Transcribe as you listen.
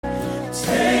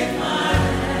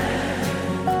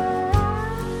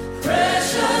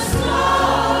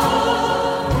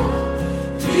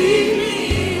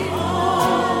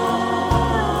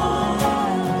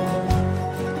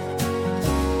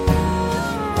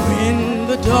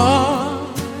the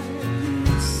darkness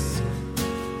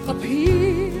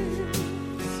appears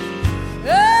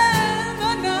and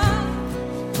the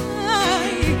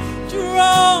night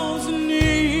draws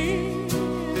near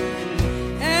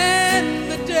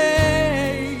and the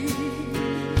day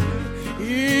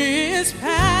is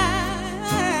past.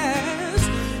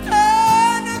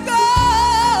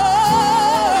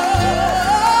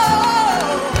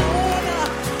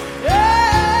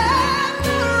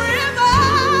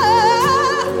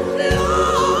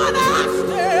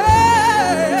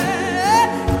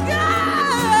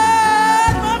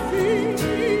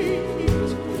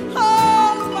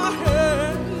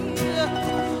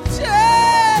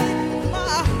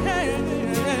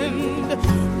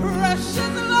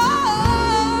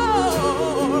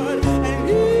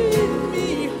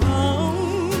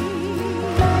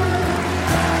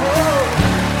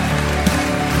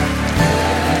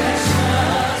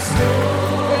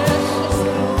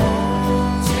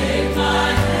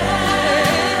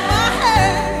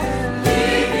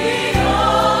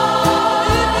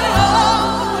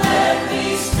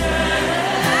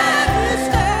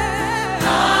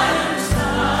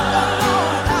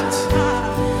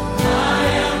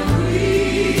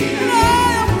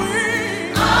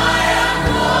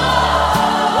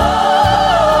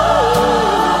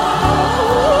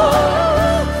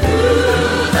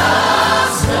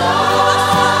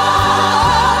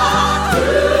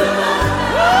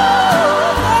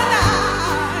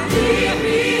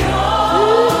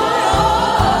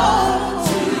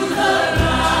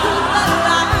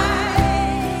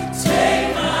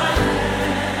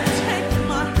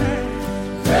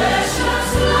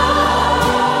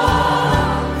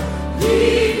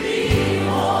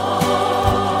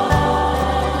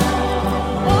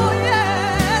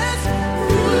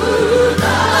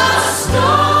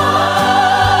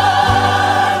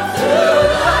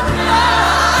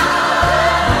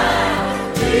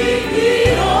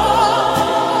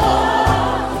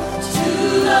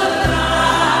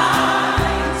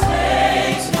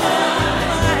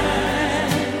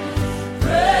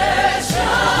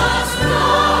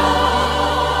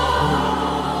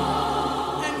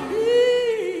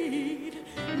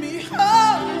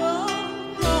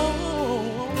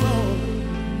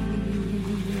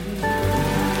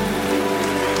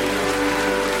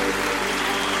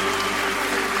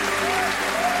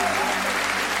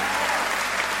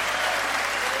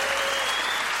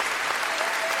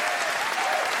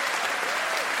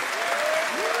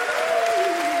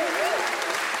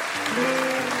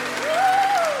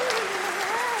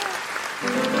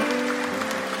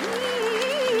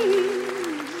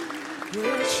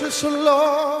 Precious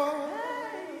Lord,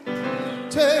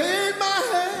 take my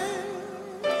hand,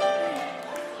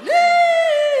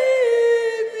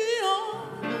 lead me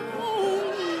on,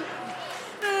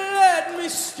 let me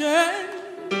stand.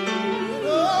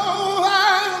 oh,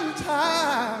 I'm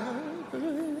tired,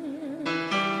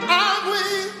 I'm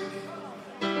weak,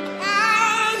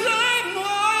 I'm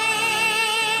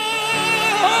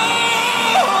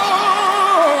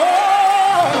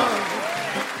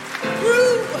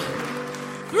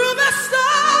Through the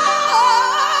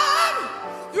storm,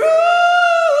 through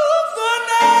the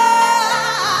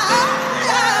night,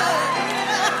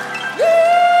 lead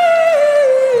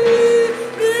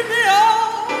me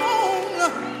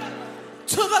on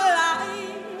to the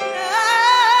light.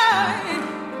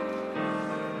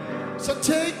 so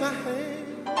take my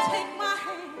hand, Take my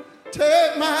hand,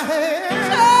 take my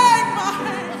hand, take my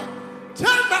hand,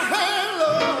 take my hand,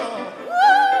 Lord,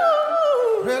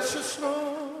 Ooh, precious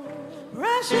Lord.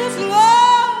 precious Lord,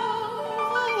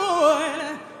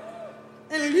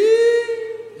 and lead.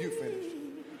 You finish.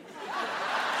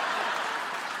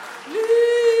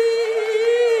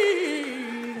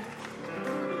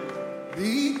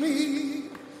 Lead me,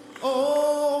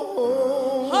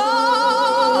 oh,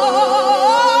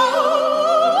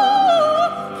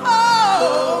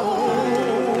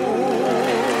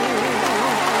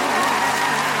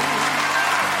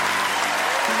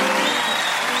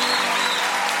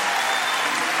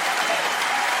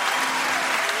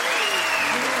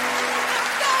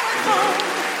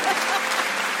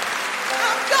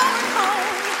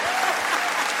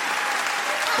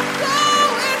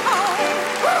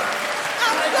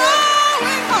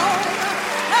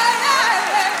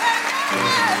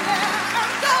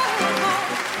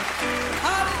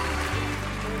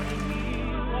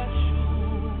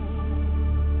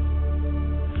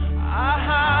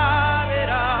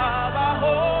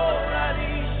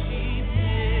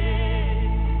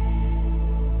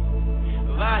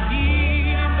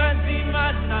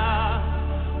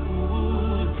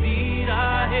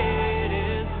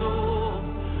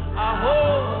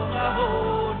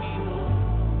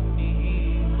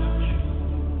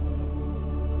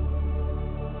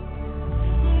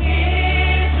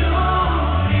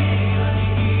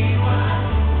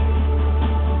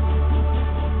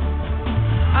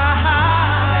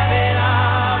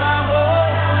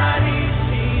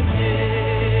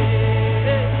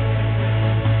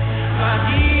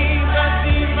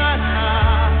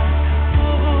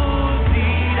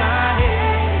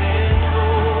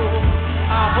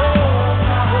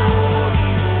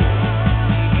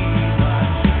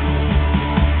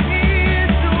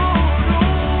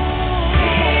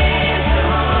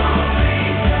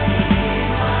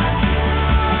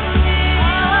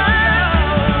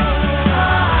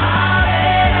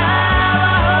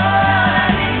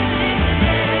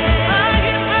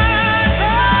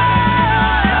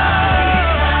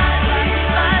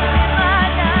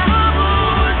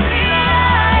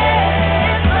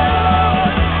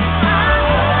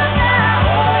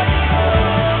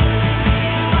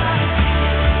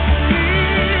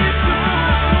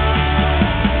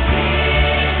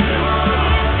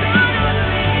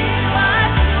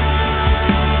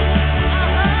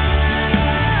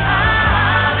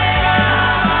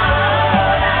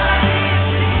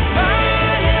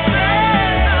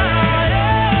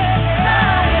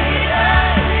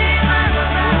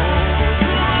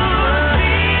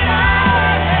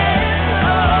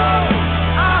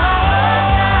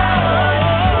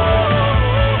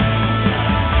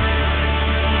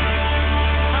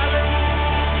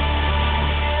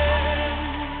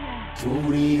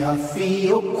 hafi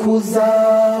yo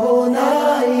kuzabona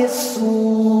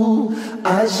Yesu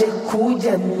aje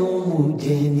kujyana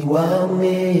umugeni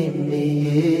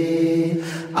wamwemeye,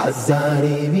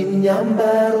 azareba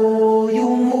imyambaro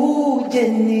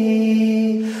y'umugeni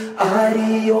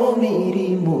ariyo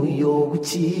mirimo yo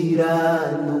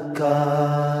gukiranuka.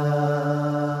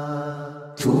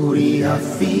 Turi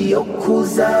hafi yo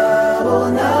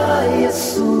kuzabona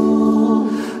Yesu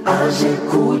aje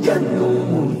kujyana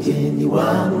umugeni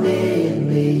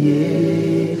wamwemeye,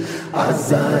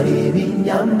 azareba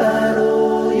imyambaro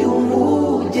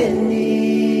y'umugeni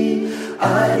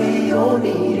ariyo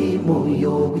mirimo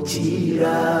yo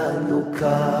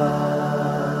gukiranuka.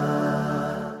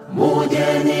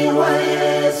 Mugeni wa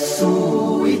Yesu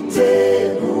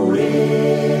witegure,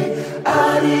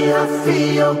 ari hafi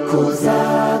yo kuza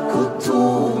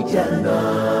kutujyana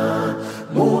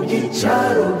mu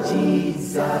byicaro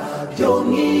byiza byo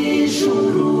mu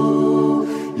ijuru,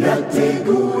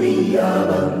 yateguriye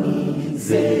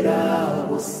abamwizera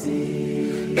bose.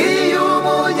 Iyo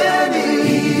umugeni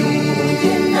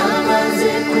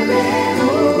amaze kubera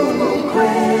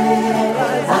umukwe,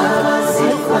 abazi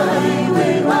ko ari we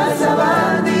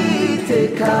bazabana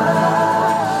iteka,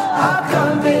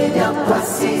 akamenya ko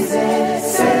asize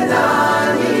se na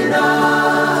nyina,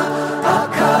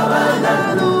 akabana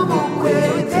n'umukwe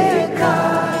iteka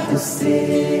ryose.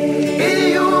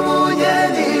 Iyo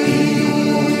umugeni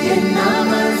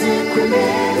amaze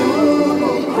kubera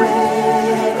umukwe,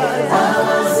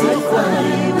 abazi ko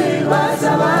ari we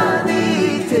bazabana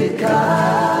iteka,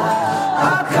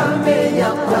 akamenya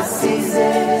ko asize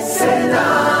se na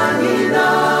nyina,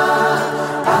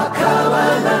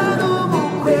 akabana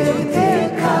n'umukwe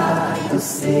iteka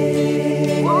ryose.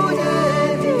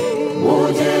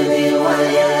 Mugeni wa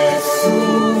Yesu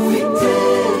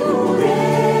witegure,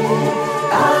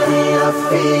 ari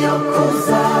hafi yo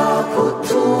kuza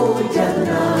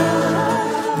kutujyana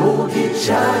mu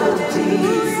byicaro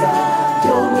byiza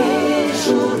byo mu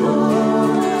ijuru,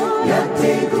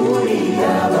 yateguriye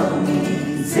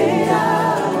abamwizera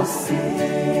bose.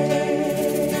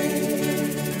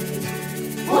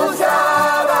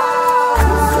 Buzaba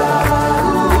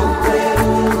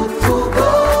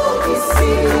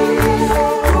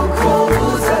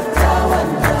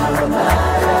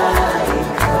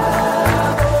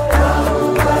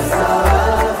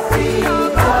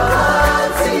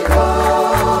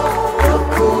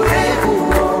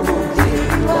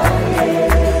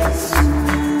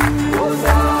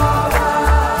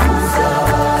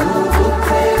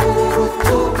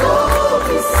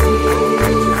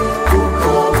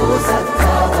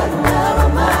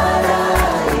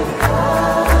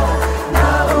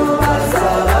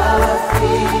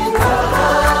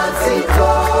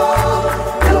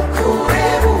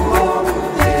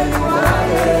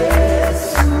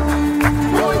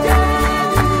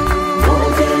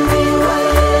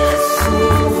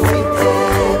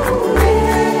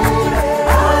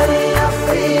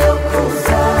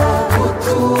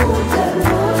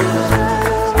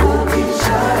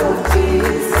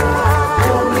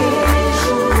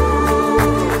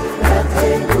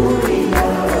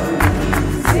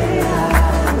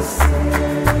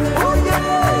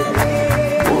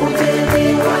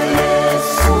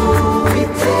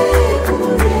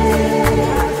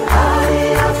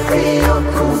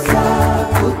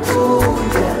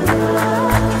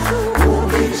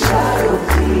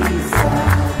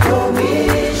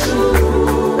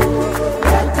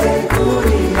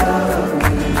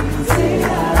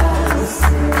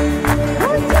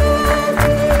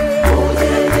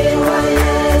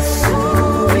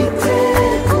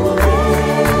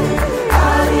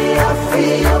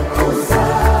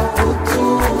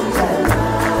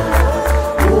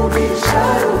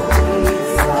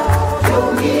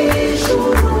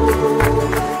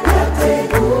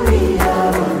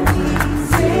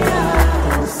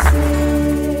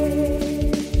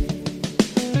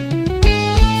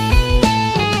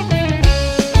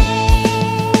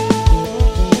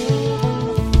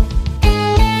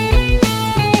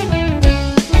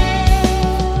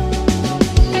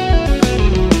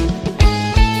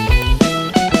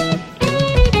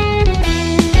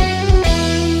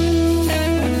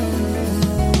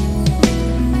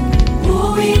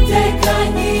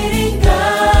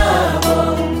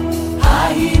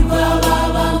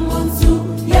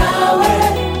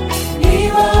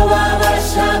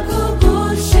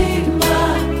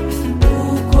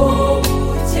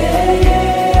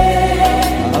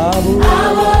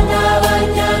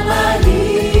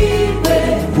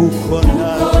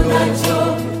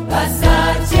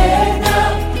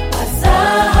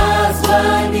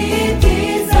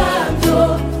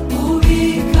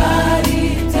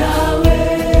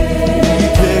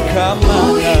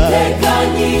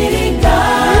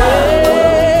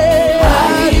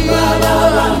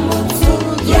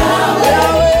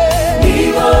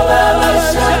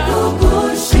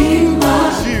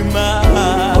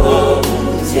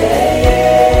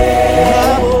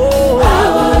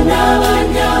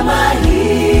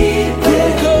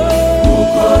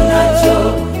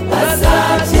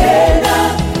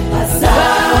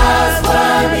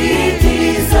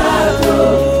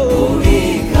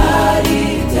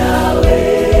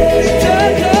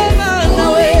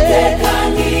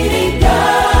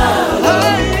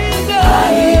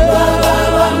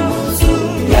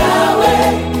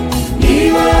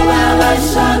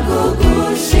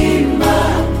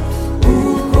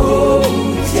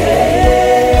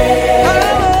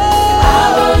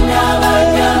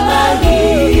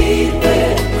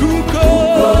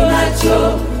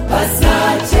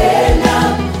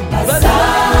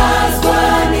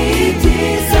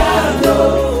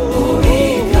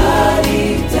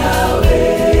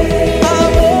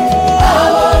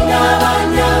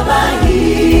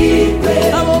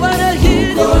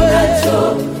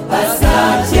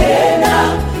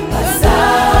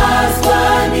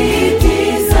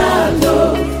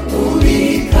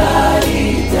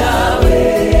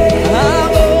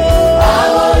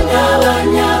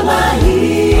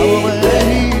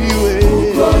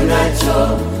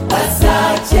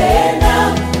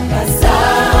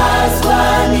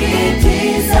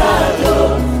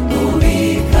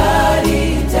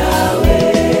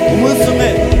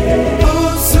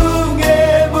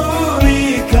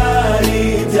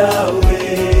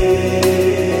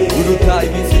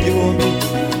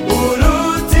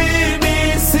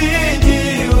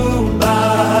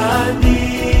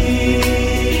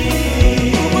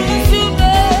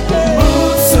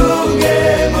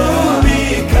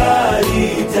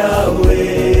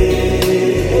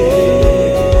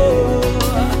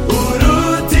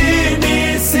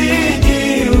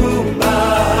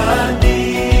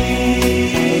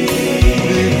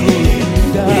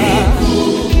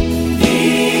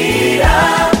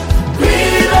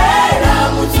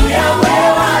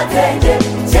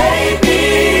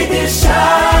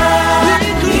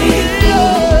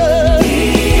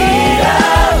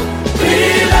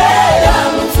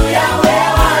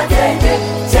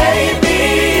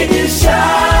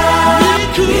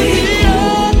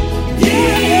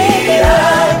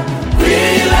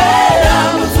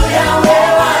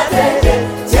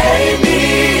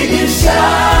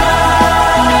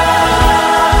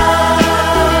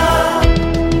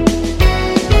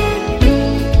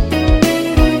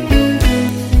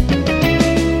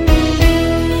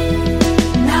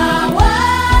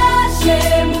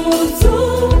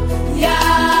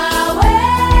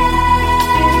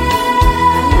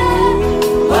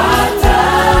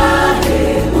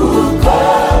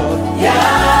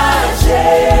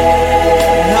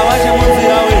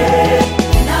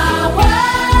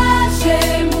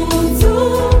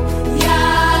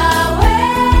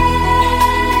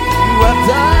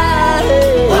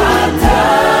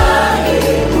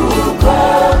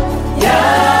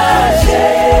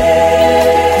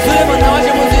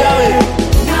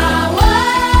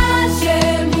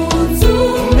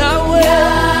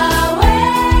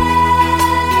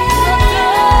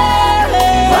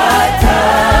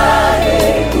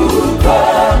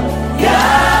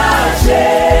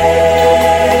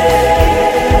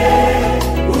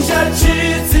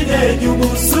intege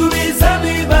umusubizamo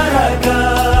imbaraga.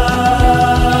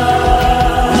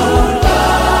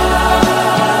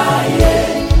 Urwaye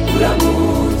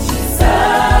uramukiza,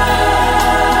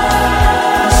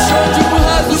 ushonje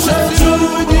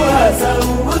umuhaza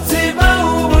umutima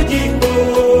w'ubugingo.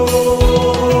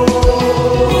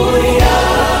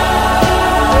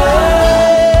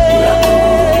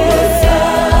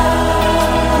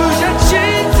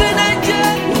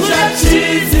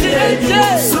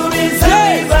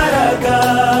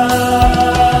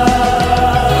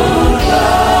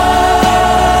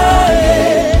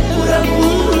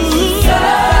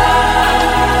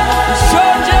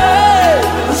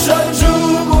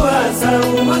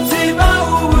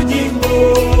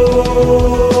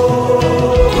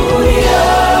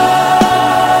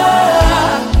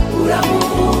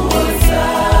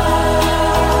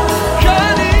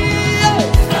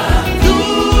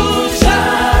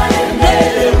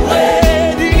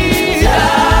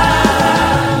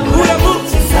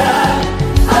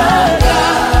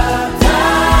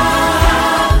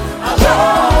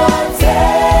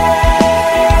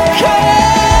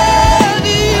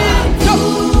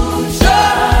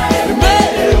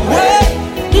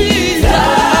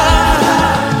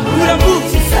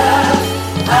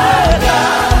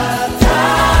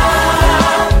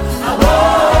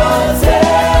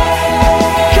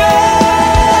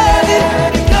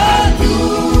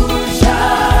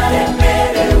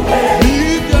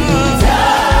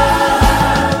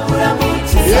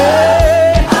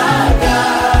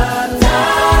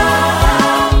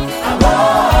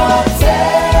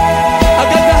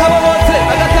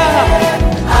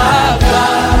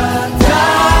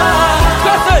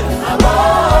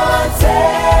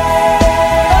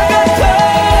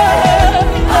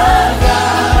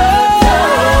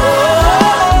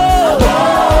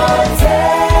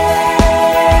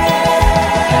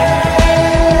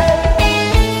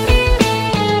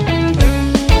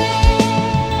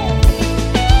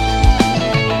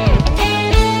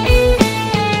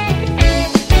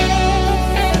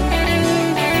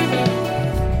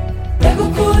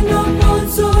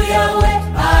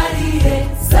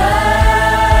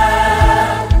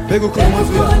 Pega o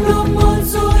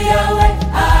coração.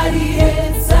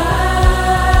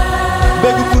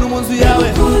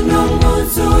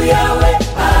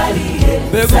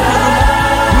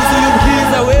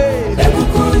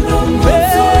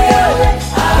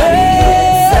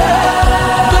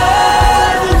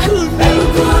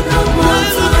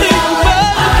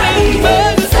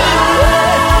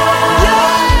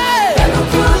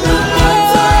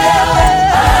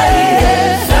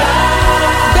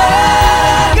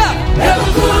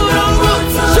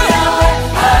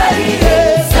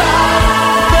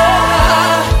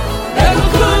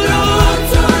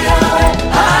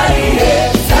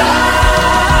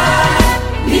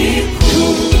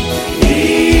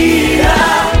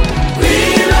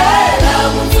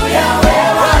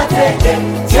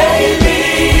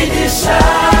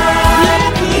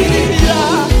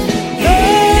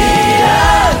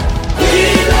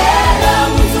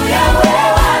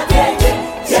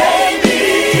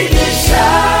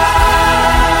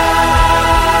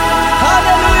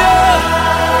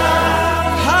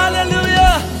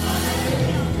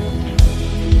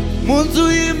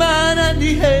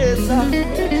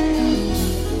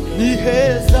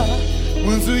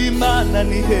 Munzu y'Imana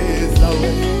ni heza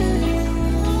we,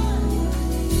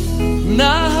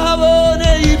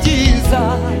 nahaboneye ibyiza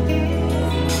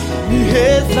ni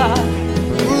heza,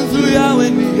 munzu yawe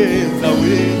ni heza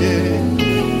we,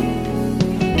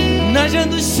 naje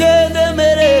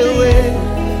ndushendemerewe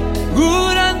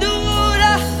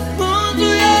urandura, munzu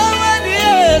yawe ni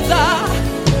heza,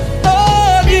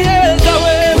 oh ni heza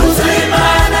we, munzu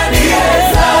y'Imana ni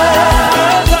heza.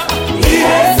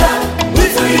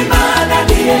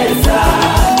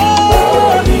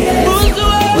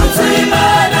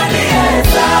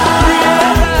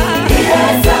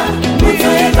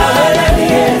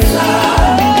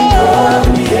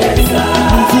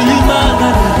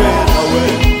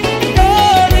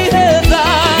 Heza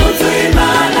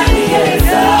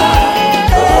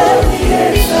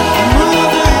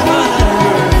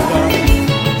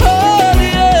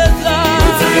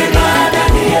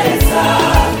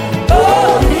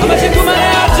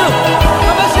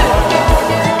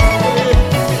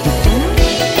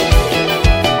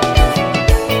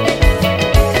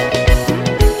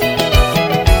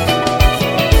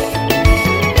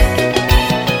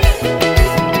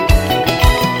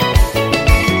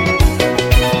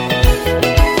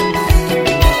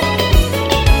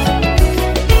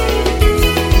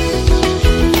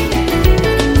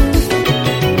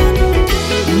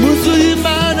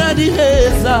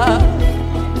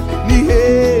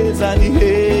heza ni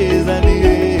heza ni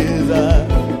heza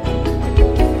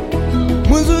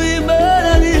mu nzu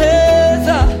y'Imana ni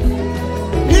heza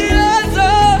ni heza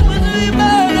mu nzu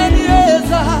y'Imana ni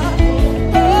heza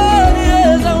oh ni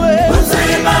heza we mu nzu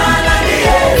y'Imana ni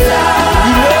heza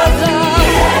ni heza ni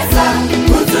heza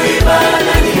mu nzu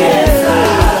y'Imana ni heza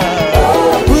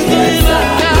mu nzu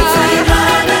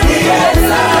y'Imana ni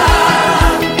heza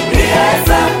ni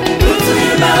heza mu nzu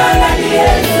y'Imana ni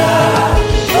heza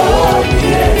oh ni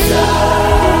heza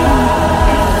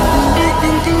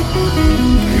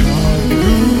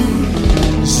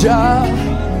ja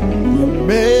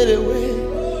uremerewe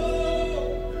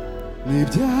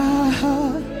n'ibyaha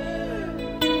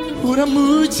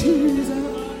uramukiza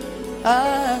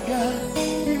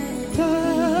agataha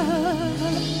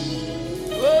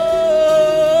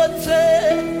wose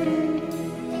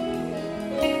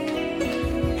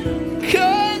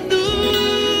kandi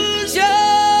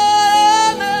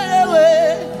uremerewe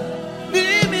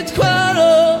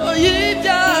n'imitwaro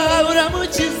y'ibyaha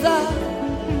uramukiza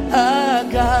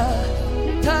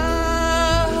agataha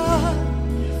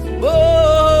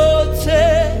bose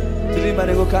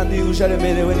turimbane ngo kandi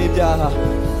uremerewe n'ibyaha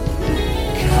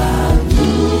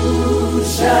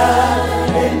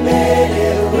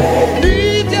uremerewe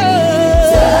n'ibyaha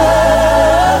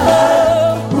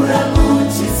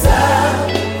uramukiza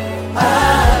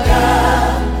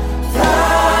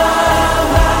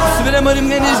subiremo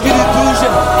rimwe n'ijwi rituje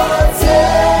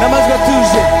n'amajwi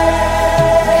atuje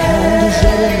kandi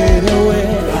uremerewe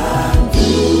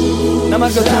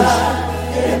n'amajwi atuje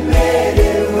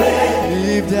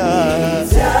n'ibyaha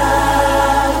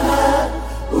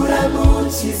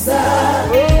uramukiza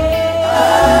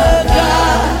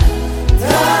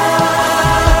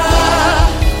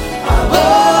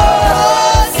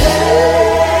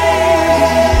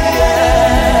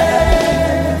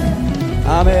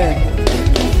amen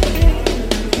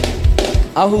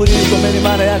aho uri komera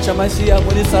Imana yacu amashyi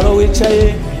muri salo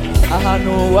wicaye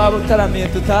ahantu waba utaramiye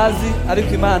tutazi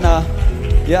ariko Imana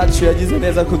yacu yagize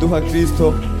neza kuduha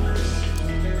Kristo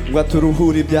ngo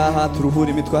aturuhure ibyaha turuhure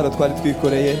imitwaro twari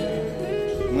twikoreye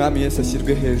umwami Yesu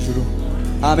ashyirwe hejuru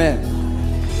amen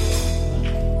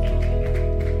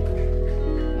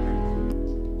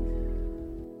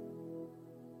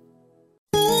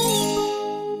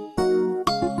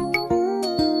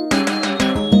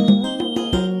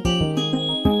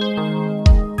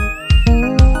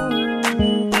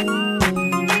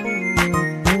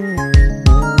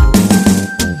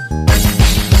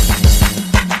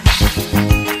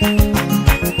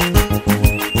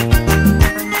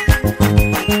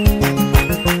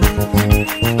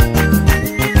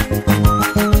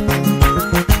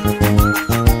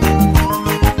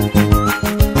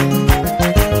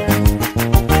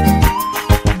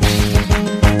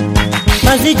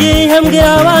maze igihe mbwira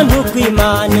abantu ko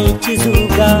Imana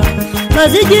ikizuga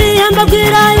maze igihe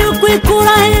mbabwira yuko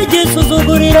ikuraho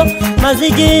igisuzuguriro maze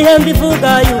igihe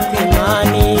mbivuga yuko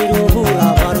Imana iruhura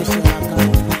abarushye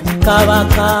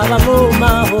bakaba mu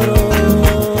mahoro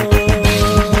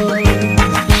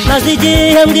maze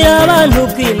igihe mbwira abantu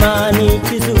ko Imana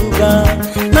ikizuga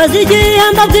maze igihe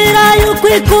mbabwira yuko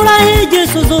ikuraho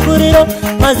igisuzuguriro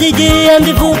maze igihe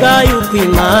mbivuga yuko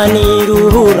Imana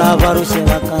iruhura abarushye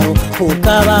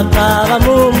bakaruhuka bakaba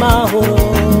mu mahoro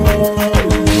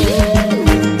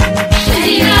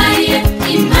yarirahiye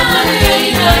Imana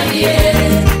yarirahiye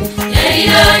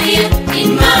yarirahiye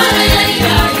Imana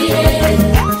yarirahiye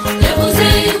yavuze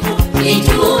yuko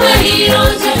icyubahiro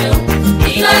cyayo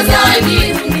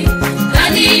ikazagira undi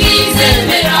kandi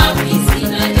nizemera ku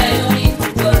izina ryayo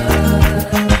rivugwa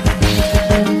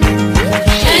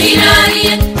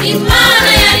yarirahiye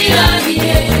Imana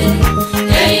yarirahiye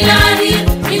yarirahiye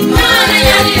Imana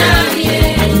yarirahiye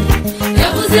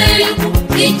yavuze yuko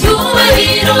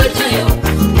icyubahiro cyayo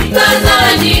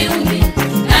ikazagira undi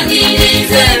kandi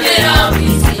nizemera ku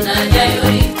izina ryayo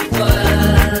rivugwa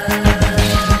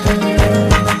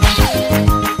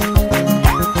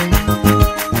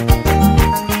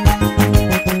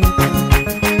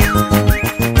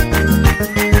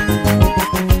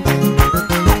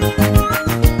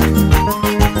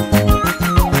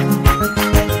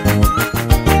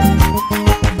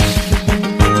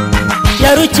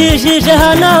yarukijije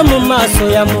hana mu maso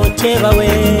ya mukeba we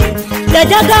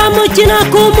yajyaga mukina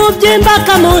ku mubyimba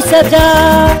akamusebya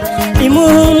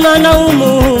imuha umwana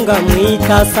w'umuhungu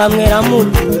amwita Samweli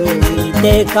amukuru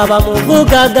iteka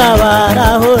bamuvugaga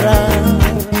barahora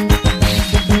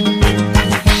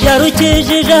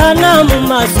yarukijije hana mu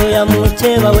maso ya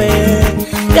mukeba we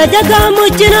yajyaga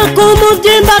mukina ku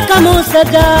mubyimba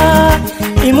akamusebya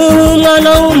imuha umwana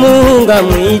w'umuhungu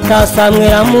amwita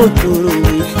Samweli amukuru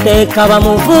iteka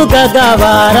bamuvugaga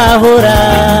barahora.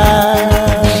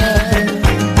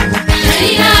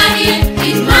 yarirahiye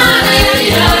imana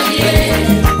yarirahiye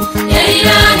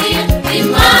yarirahiye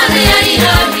imana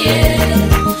yarirahiye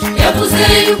yavuze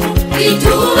yuko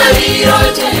icyubahiro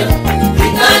cyayo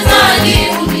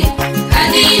bitazagira undi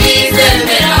kandi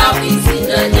nizemera ku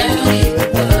izina ryayo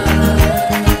ritwa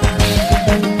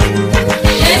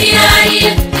yarirahiye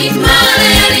imana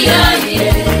yarirahiye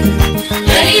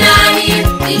yarirahiye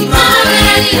imana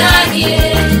yarirahiye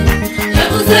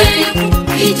yavuze yuko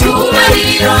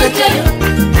icyubahiro cyayo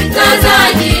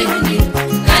bitazagira undi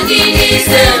kandi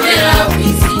nizemera ku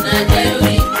izina ryayo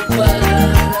ritwa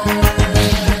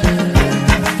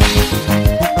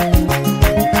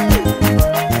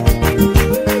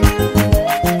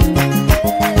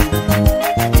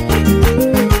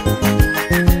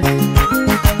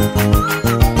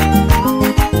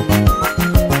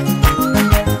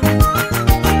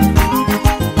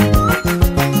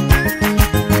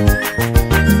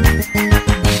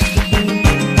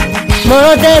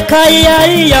Morodekayi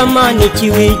yari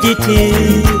yamanikiwe igiti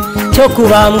cyo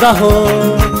kubambwaho,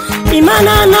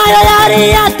 Imana nayo yari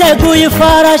yateguye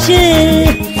ifarashi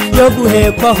yo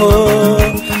guhekwaho,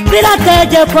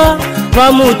 birategekwa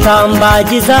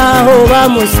bamutambagizaho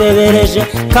bamusebereje,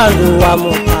 kandi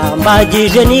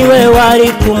uwamutambagije niwe wari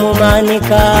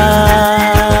kumumanika.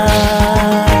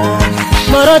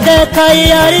 Morodekayi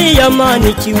yari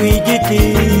yamanikiwe igiti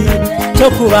cyo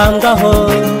kubambwaho,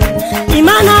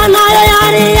 Imana nayo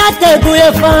yari yateguye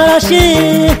farashi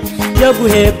yo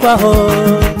guhekwaho,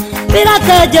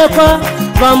 birategekwa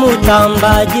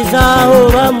bamutambagizaho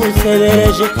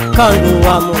bamusebereje, kandi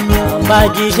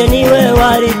uwamutambagije niwe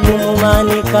wari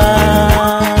kumumanika.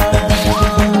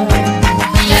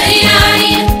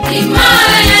 yarirahiye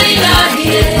imana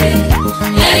yarirahiye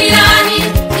yarirahiye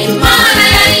imana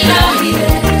yarirahiye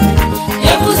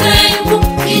yavuze yuko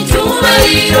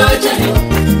icyubahiro cyayo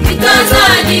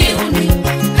bitazagira undi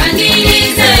kandi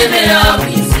nizemera ku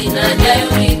izina ryayo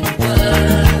ritwa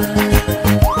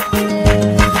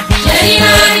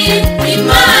yarirahiye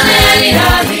imana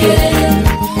yarirahiye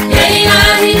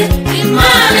yarirahiye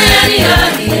imana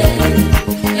yarirahiye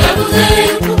yavuze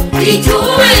yuko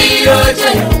icyubahiro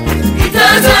cyayo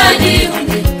bitazagira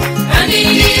undi kandi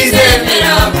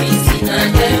nizemera ku izina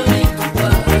ryayo ritwa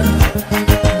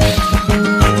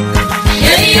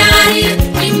yarirahiye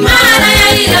imana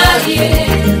yarirahiye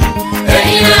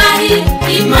yarirahiye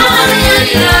imana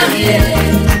yarirahiye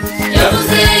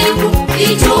yavuze yuko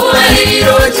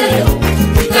icyubahiro cyayo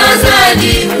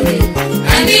bitazagira undi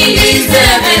kandi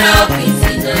nizemera ku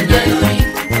izina ryayo ritwa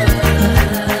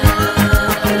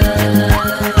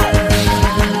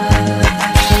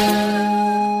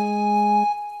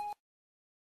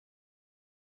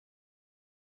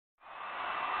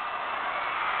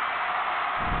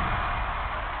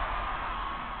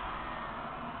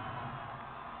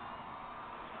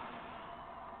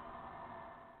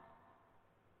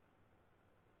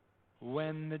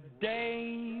When the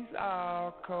days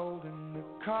are cold and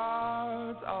the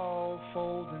cards all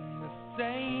fold and the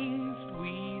saints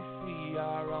we see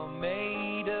are all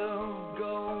made of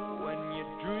gold, when your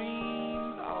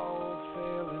dreams all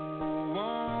fail and the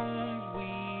wounds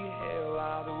we hail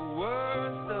are the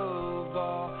worst of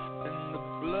all and the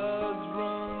bloods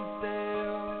run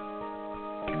stale,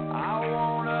 I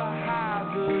wanna hide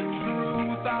the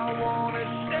truth, I wanna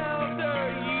shelter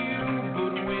you,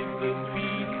 but with the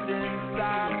peace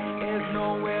inside, there's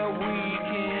nowhere we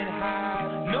can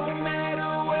hide. No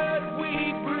matter what we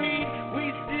breed,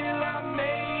 we still are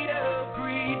made of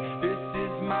greed. This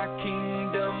is my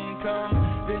kingdom come,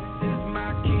 this is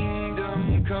my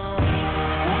kingdom come.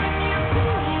 When you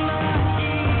feel my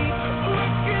heat,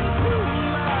 look into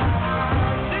my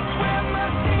eyes, it's where my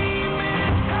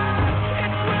demons hide,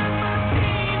 it's where my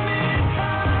demons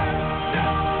hide.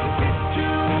 Don't get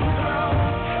too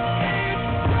close, it's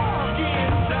dark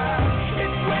inside,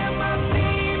 it's where my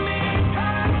demons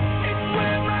hide, it's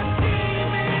where my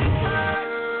demons hide.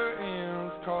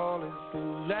 Curtains call, it's the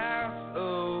last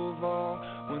of all.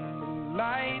 When the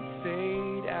lights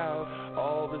fade out,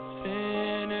 all the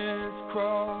sinners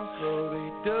crawl. So they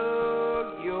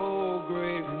dug your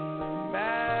grave and the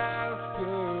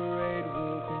masquerade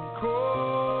will come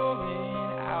calling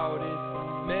out. It's a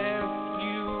mess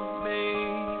you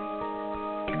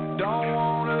made. Don't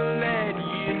wanna let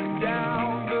you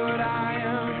down, but I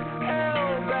am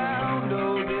hellbound.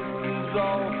 Oh, this is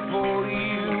all for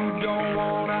you. Don't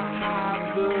wanna hide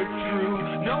the truth.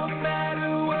 No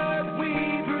matter what we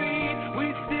breed, we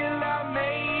still are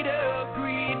made of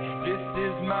greed. This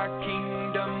is my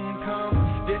kingdom come,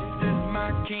 this is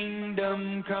my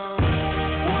kingdom come.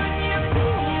 When you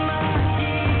feel my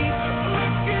heat,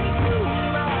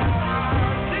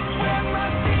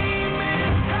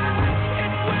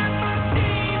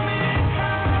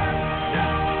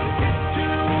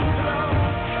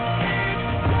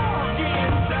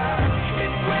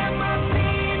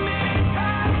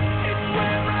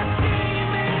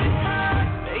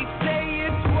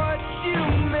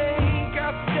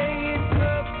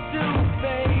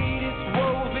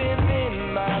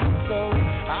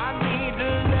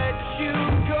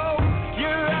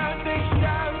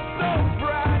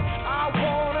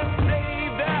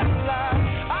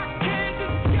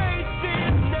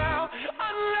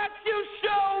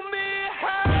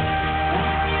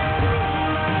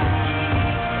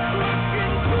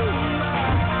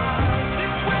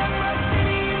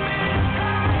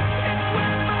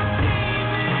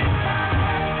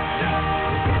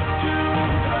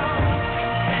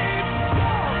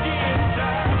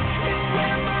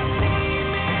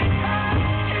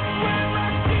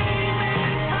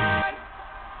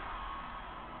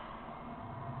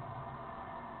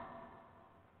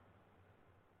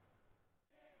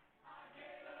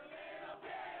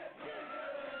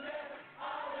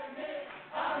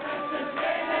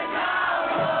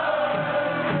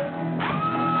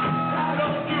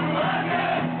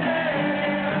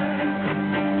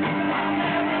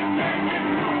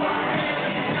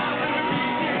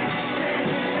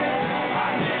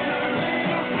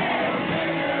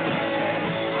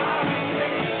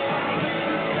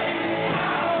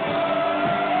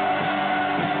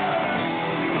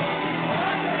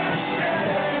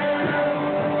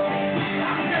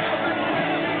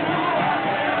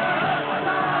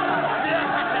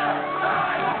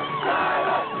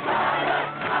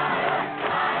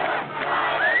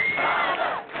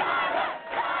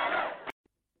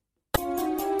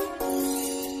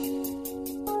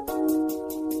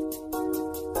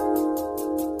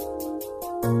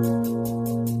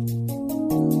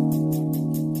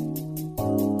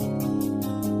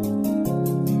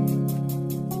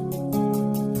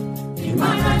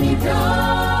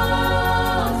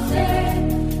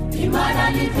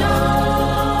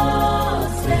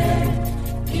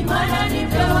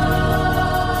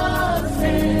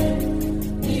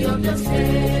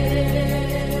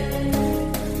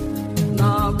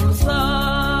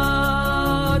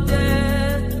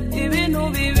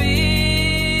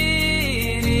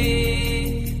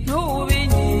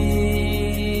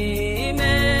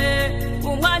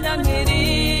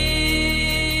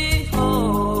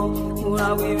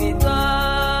 wibitagira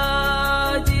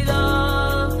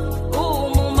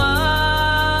umumaro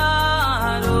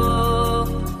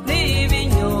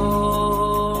n'ibinyoma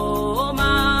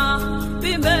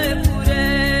bimbe kure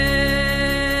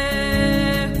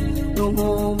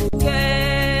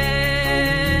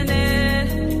n'umubukene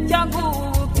cyangwa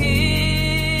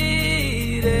ubukire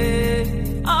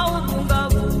aho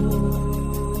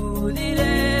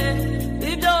ubungaburire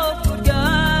ibyo kurya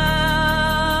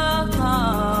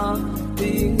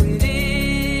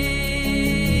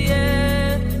binkwiriye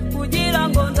kugira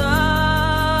ngo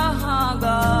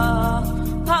ndahaga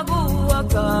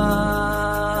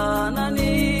nkaguhakana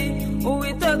ni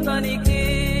uwiteka niki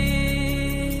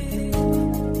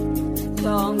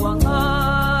cyangwa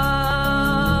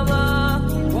nkaba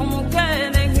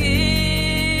umukene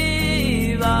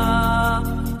nkiba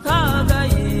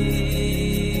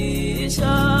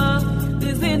kagayisha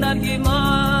izina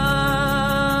ry'Imana.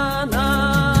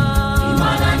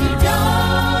 Imana ni byo,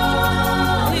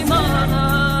 Imana,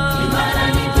 Imana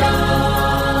ni byo,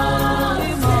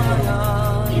 Imana,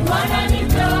 Imana ni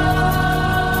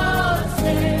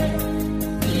byose,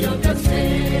 iyo byose.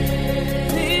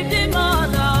 ni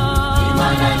iby'Imana.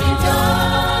 Imana ni byo,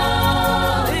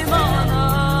 Imana,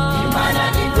 Imana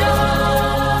ni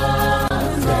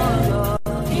byose,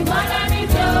 Imana ni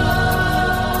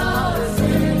byose,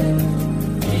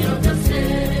 iyo byose.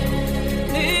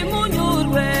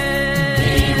 nimunyurwe,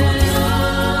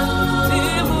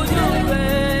 nimunyurwe,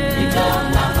 Ibyo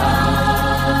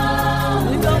nahawe,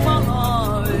 ibyo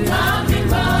mwahawe. Mwami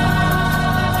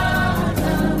Imana,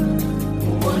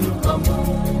 ubona uko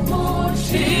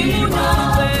mumushima.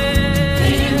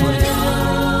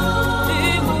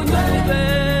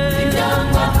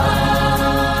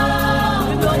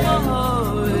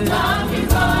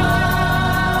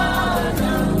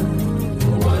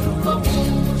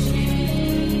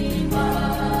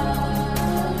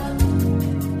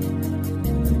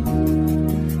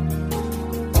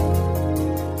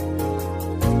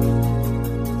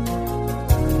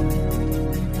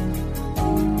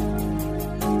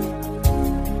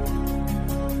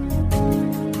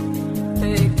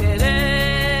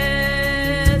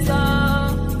 Tekereza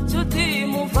nshuti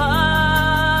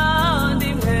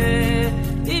muvandimwe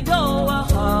ibyo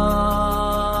wahawe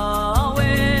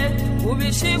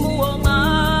ubishima uwo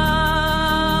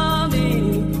mwami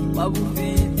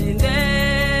wagufite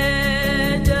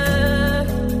indege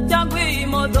cyangwa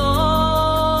imodoka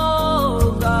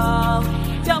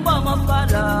cyangwa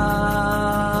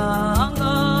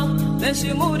amafaranga menshi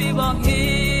muri banki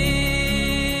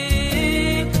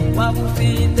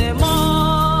wagufite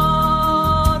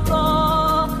moto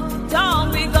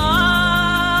cyangwa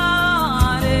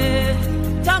igare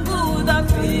cyangwa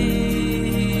udafite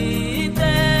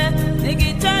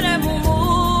n'igicere mu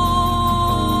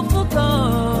mufuka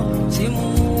shima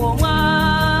uwo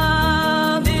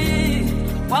mwami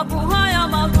waguhaye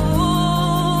amaguru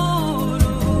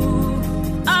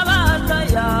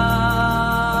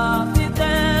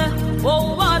abatayafite wowe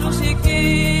ubarusha iki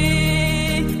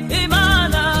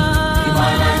Imana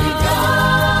Imana ni byo,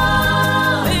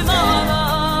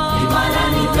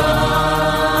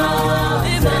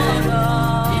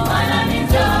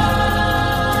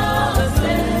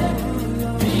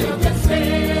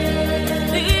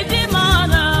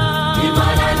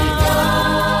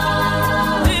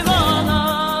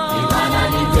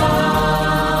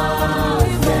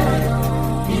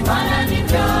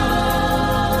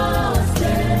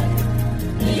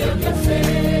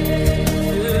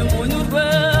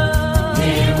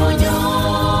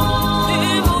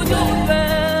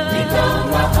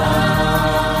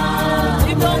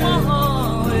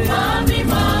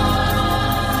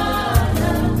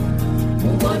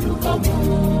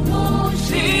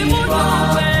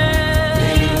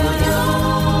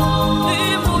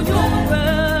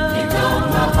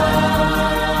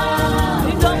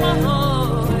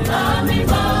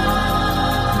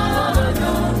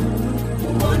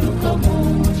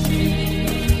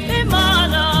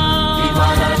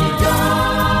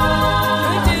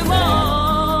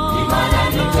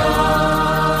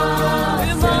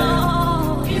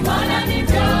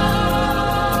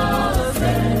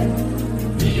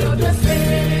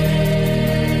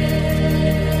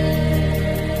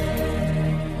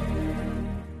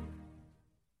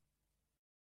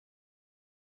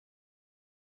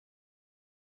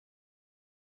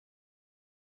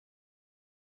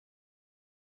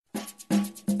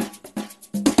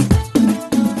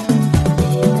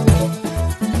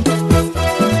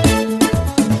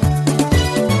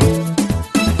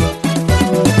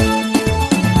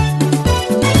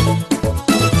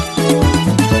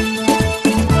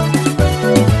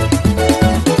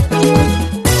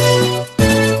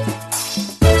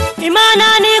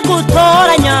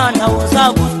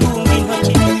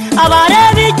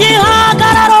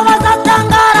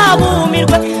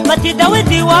 bati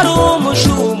Dawidi wari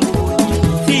umushumba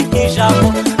ufite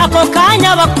ijambo ako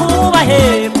kanya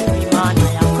bakubahe Imana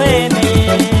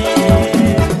yakwemeye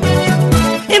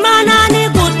Imana ni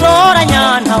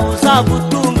gutoranya ntawe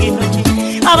uzagutunga intoki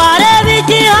abareba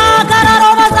igihagararo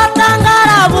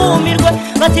bazatangara bumirwe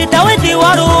bati Dawidi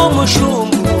wari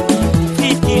umushumba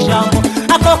ufite ijambo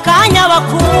ako kanya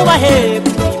bakubahe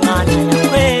Imana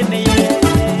yakwemeye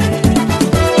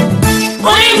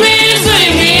uri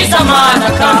mwiza mana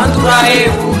kandi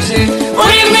urahebuje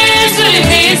uri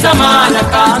mwiza mana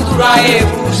kandi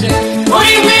urahebuje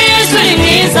uri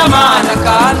mwiza mana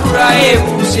kandi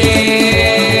urahebuje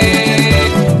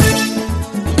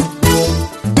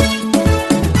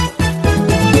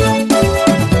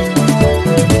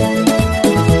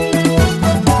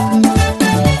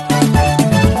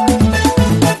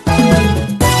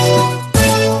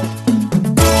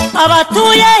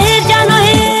abatuye hirya no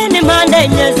hino impande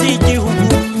enye z'igihugu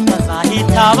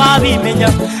bazahita babimenya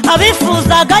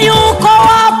abifuzaga yuko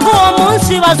wapfa uwo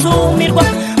munsi bazumirwa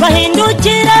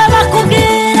bahindukire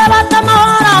bakubwire bati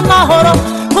amahoro amahoro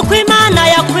kuko Imana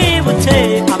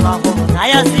yakwibutse amahoro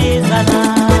nayo azizana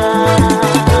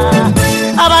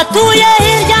abatuye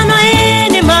hirya no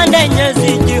hino impande enye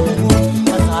z'igihugu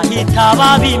bazahita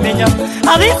babimenya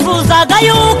abifuzaga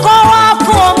yuko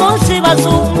wapfa uwo munsi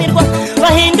bazumirwa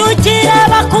bahindukire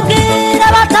bakubwire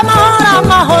bati amahoro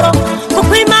amahoro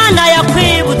kuko Imana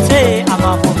yakwibutse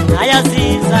amahoro nayo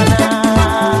azizana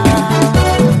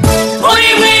uri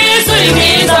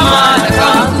mwiza mana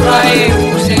kandi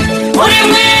urahebuje uri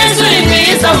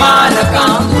mwiza mana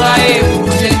kandi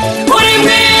urahebuje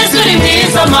uri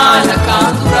mwiza mana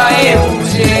kandi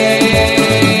urahebuje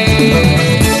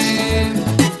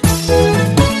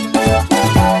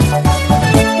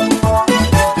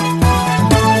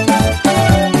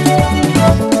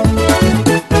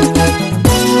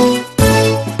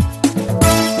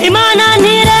Imana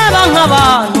ntireba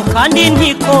nk'abantu kandi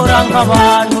ntikora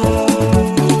nk'abantu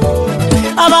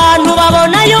abantu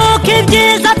babona yuko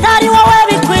ibyiza atari wowe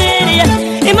bikwiriye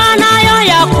Imana yo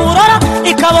yakurora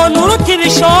ikabona uruti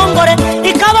bishongore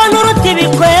ikabona uruti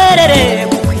bikwerere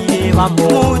ukwireba mu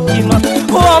mutima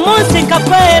uwo munsi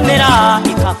ikakwemera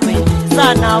ikakwemeza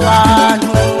n'abantu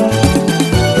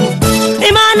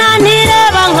Imana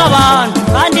ntireba nk'abantu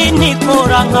kandi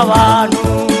ntikora nk'abantu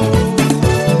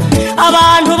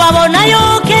abantu babona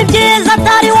yuko ibyiza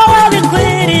atari wowe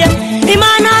bikwiriye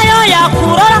Imana yo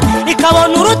yakurora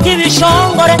ikabona uruti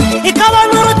bishongore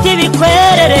ikabona uruti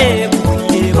bikwerere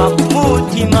ukwireba mu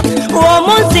mutima uwo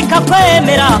munsi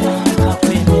ikakwemera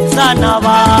ikakwemeza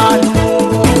n'abantu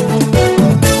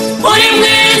uri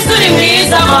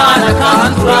mwiza mana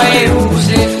kandi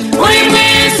urahebuje uri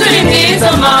mwiza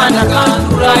mana kandi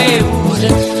urahebuje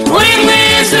uri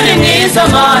mwiza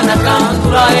mana kandi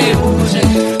urahebuje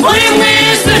uri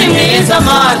mwiza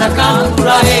mana kandi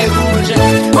urahebuje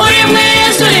uri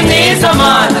mwiza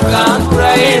mana kandi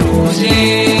urahebuje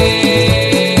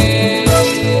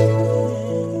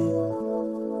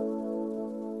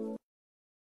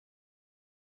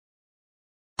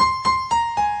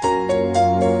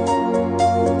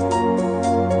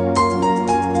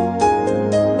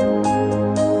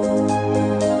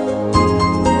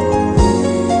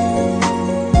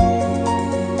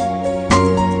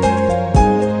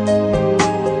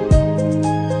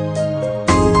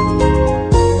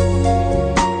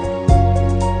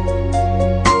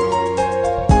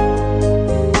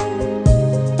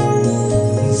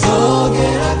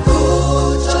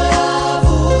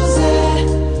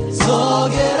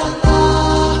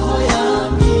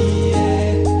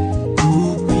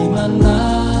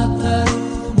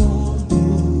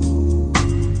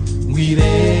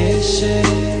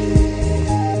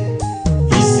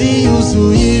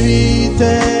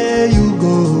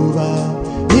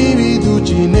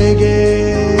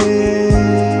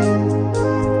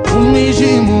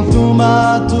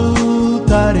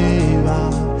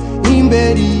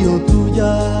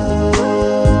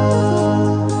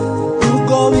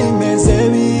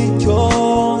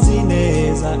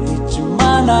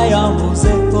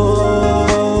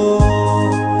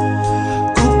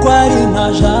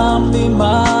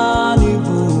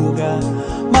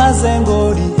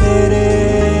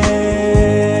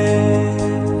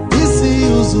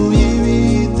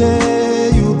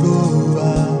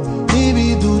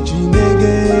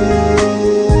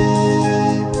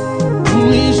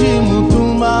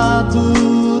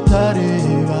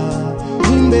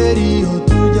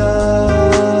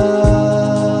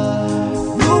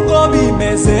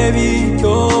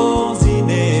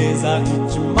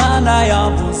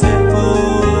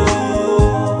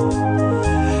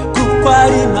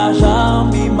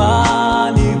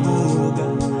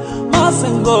ryose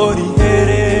ngo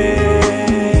rihere.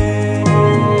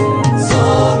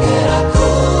 Zogera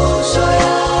kusho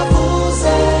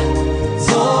yavuze,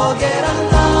 zogera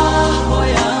naho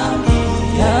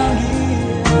yangiye,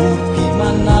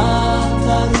 Imana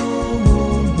atari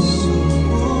umuntu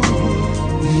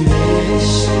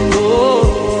wibeshe.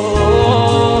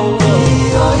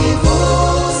 Iyo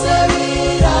ivuze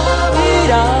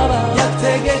biraba,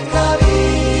 yategeka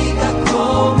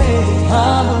bigakomera,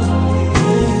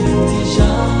 ifite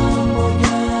ijambo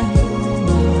rya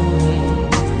nyuma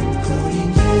kuri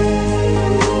njye.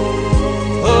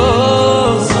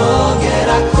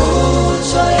 Zogera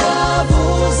kuco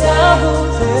yavuze,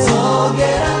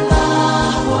 zogera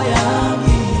naho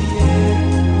yangiye,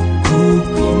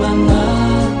 kuko Imana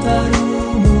atari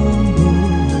umuntu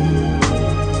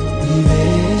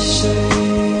wibeshe.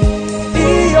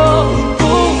 Iyo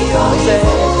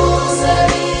ivuze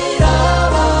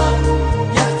biraba,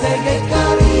 yategeka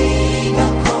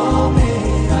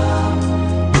bigakomera,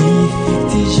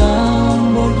 ifite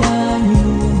ijambo rya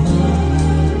nyuma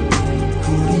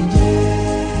kuri njye.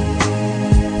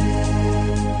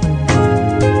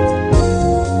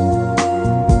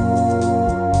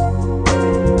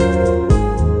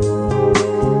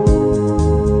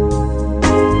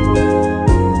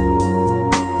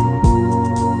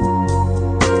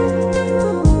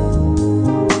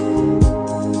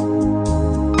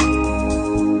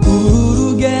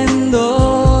 Urugendo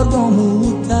rwo mu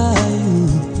butayu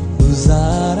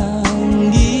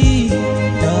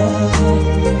ruzarangira,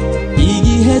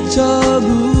 igihe cyo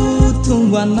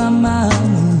gutungwa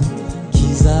n'amanu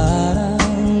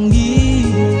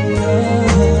kizarangira,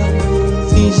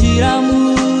 zinjira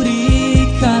muri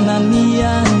Kanani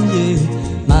yanjye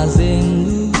maze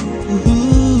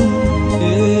nduhure.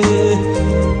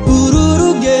 Uru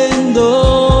rugendo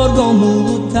rwo mu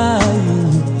butayu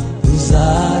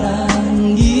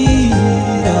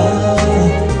ruzarangira,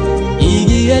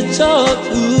 igihe cyo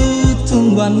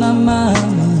gutungwa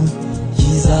n'amanu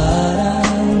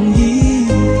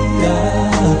kizarangira,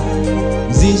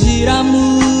 zinjira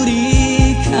muri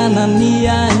Kanani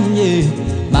yanjye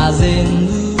maze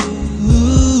nduhure.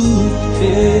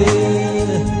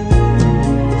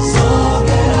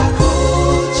 Zogera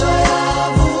kuco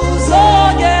yavuze,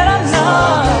 zogera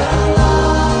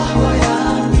naho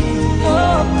yangiye,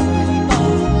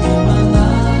 Imana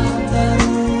atari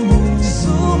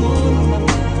umuntu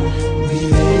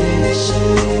wibeshe.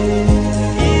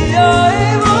 Iyo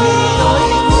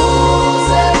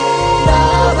ivuze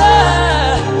biraba,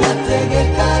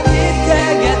 yategeka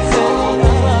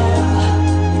bigakomera,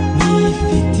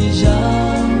 ifite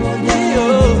ijambo rya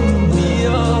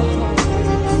nyuma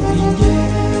kuri njye.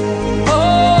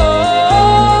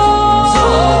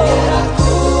 Zogera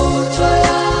kuco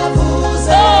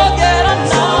yavuze,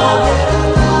 zogera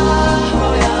naho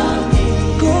yangiye,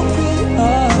 kuko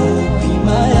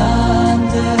Imana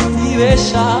yanjye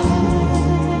wibesha,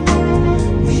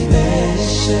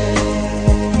 wibeshe.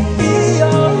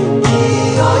 Iyo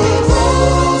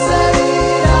ivuze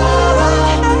biraba,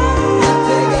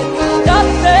 yategeka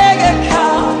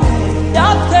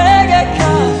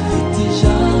ifite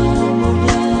ijambo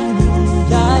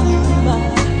rya nyuma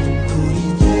kuri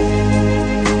njye,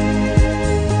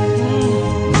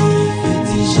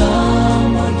 ifite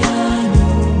ijambo rya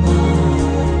nyuma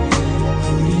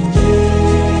kuri njye,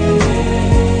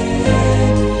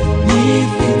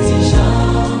 ifite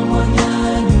ijambo rya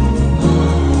nyuma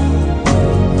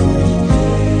kuri njye.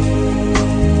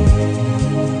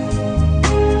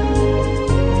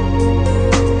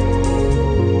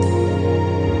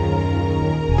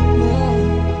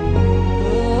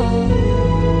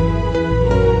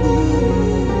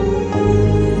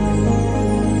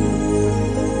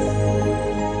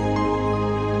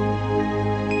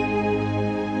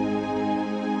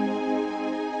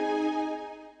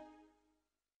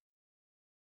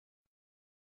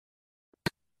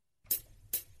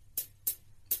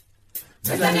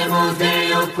 Mezane muze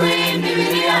yo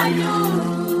kw'imibiri yanyu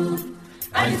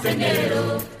ari isengero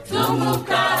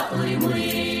z'umwuka uri muri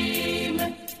mwe.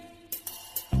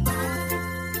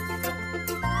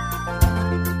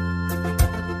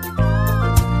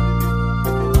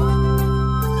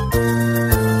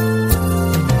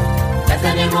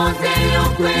 Mezane muze yo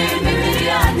kw'imibiri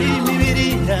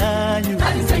yanyu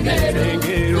ari isengero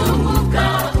z'umwuka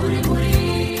uri muri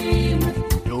mwe.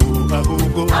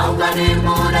 Ahubwo ni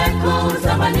mureko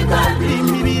zamani kandi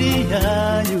imibiri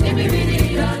yanyu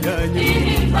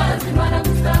ihimbaza Imana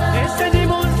gusa. Ese ni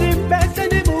muzi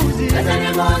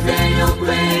yo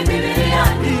kw'imibiri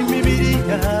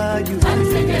yanyu ari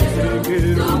isengero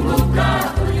z'umwuka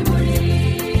uri muri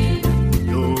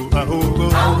mwe. Ahubwo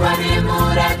ni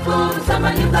mureko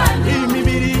zamani kandi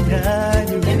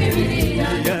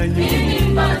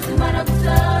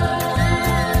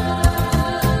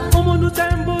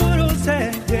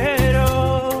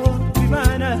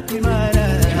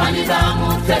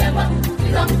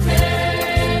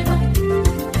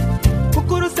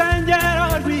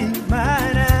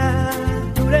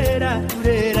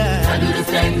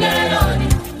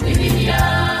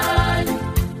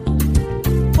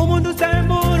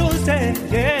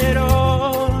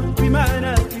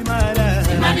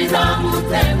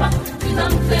bizamutema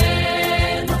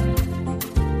bizamutema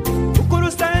uko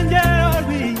urusengero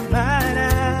rw'Imana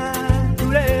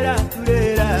turera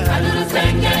turera kandi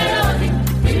urusengero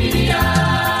imibiri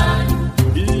yanyu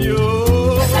iyo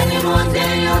ese nimuze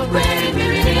yokwe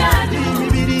imibiri yanyu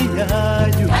imibiri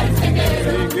yanyu ari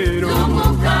insengero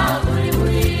z'umwuka uri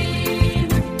muri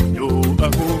yo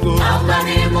ahubwo ahubwo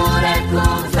nimureke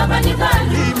ubusambanyi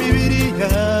bwanyu imibiri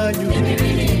yanyu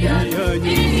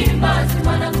ihimbaza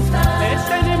Imana gusa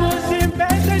ese nimuzi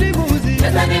mbese nimuzi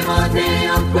ese nimuze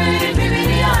yokwe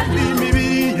imibiri yanyu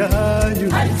imibiri yanyu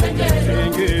ari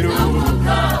insengero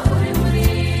z'umwuka uri muri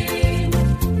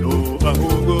yo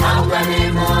ahubwo ahubwo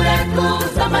nimureke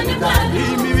ubusambanyi bwanyu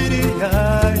imibiri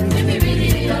yanyu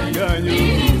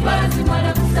ihimbaza Imana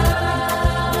gusa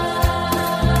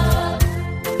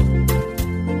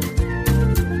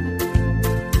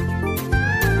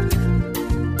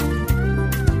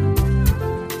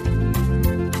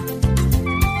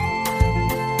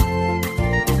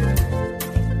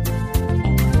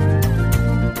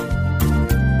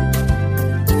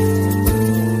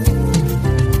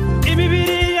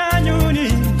imibiri yanyu ni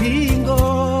ingingo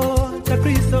za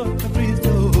Kristo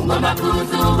ugomba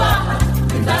kuzubaha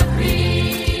inza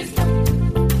Kristo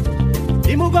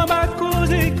imugomba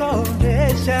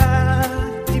kuzikoresha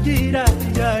ibyira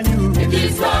byanyu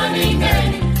iby'isoni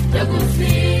ngeri byo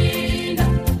gusinda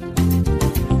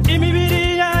imibiri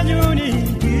yanyu ni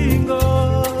ingingo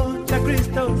za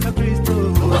Kristo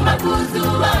ugomba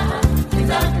kuzubaha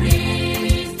inza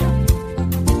Kristo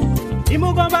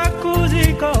imugomba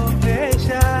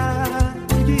kuzikoresha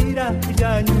ibyira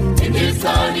byanyu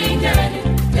iby'isoni ngeri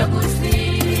byo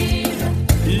gusinda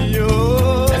iyo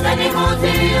ese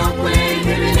nimuze yokwe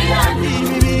imibiri yanyu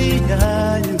imibiri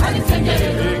yanyu ari insengero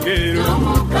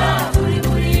z'umwuka uri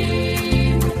muri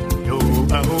yo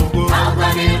ahubwo ahubwo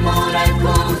nimureke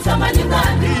ubusambanyi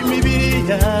bwanyu imibiri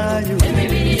yanyu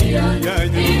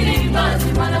ihimbaza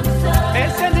Imana gusa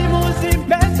ese nimuzi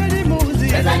mbese nimuzi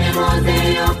ese nimuze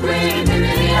yokwe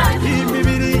imibiri yanyu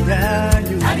imibiri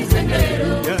yanyu ari insengero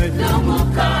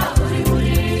z'umwuka uri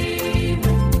muri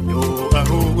yo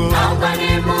ahubwo ahubwo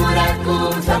nimureke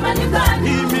ubusambanyi bwanyu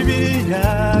imibiri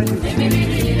yanyu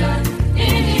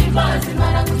ihimbaza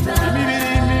Imana gusa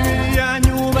imibiri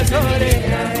yanyu basore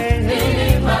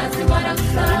ihimbaza Imana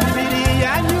gusa imibiri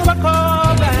yanyu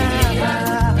bakobwa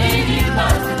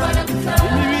ihimbaza Imana gusa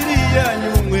imibiri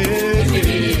yanyu mwese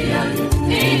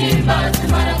ihimbaza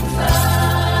Imana gusa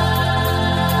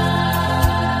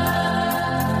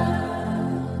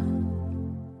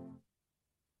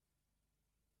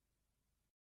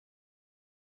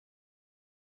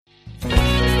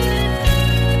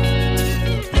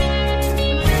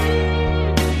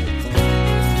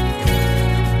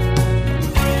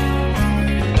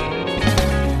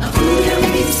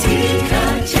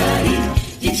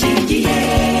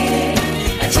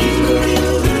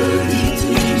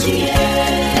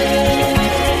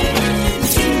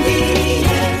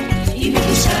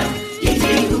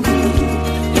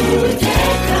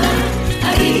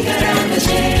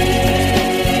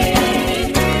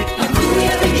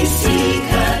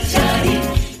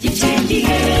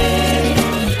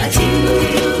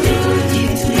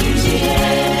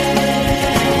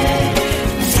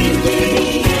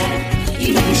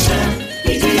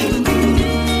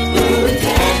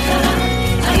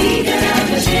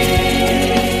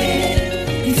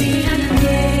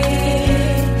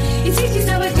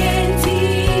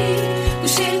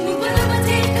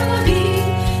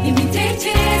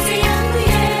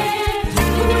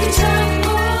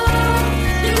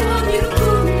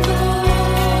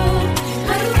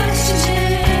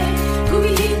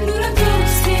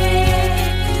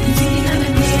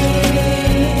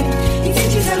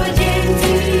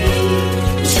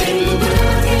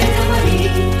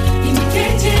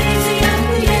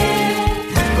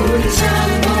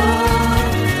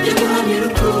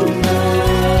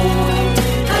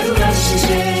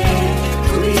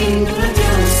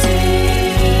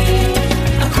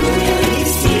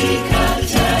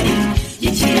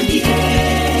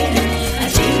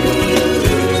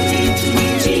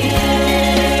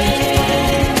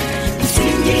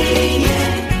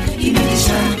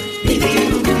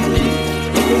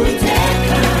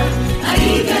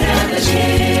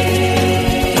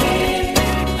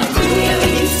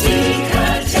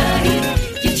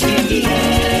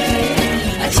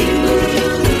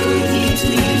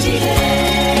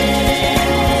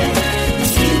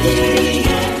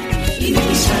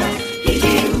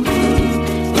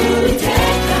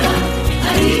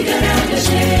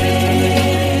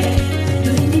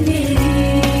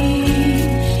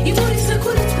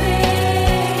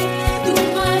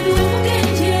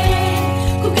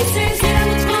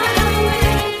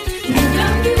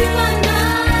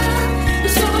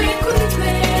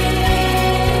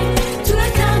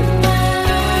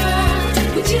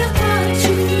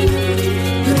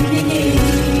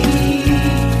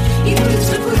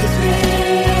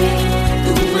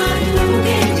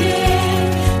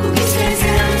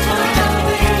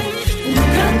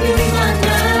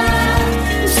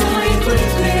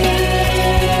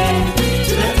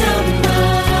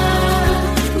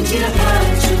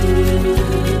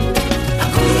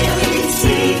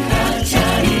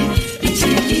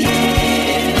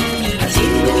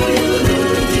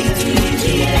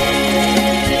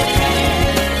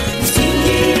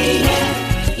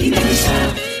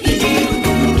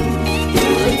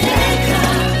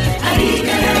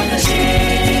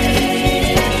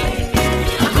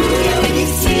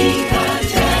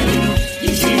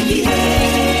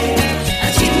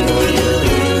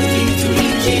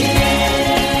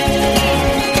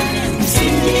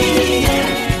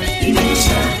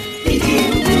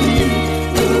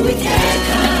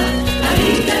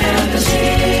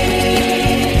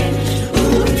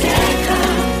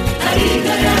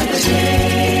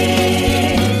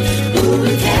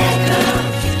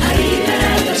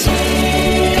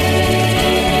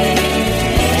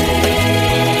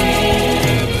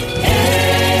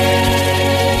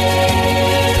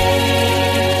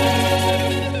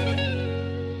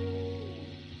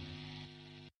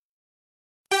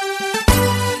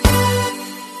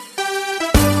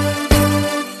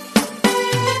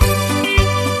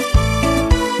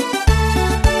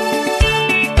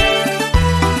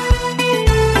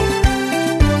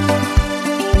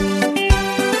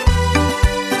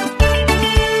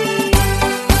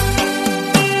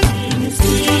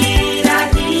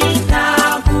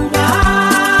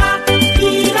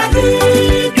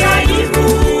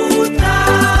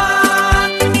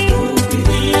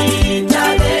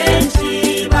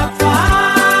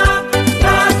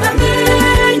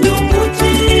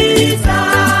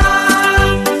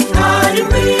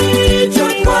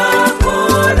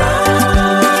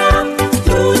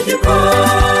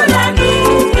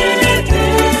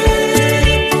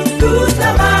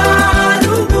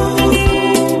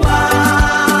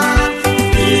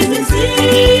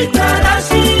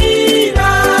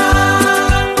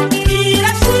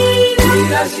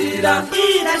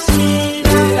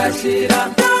irashira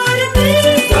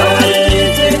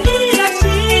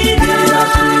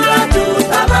irashira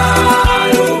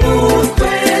tutabara ubu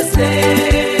twese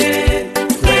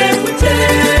twe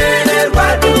gukererwa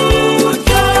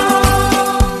dutyo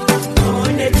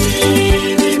none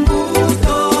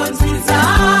imbuto nziza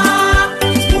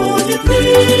mu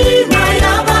mitima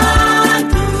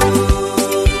y'abantu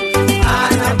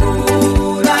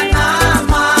anagura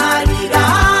n'amarira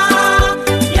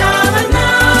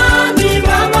y'abanyami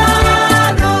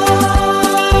b'abana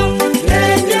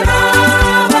regera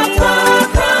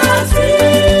abapfakazi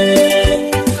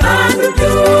kandi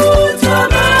ubyutse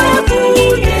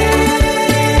abapfuye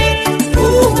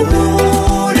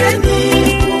uhumure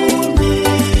n'impumyi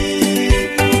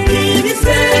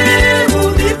ibiseru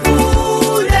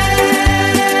bivure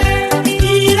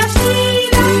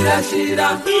irashira irashira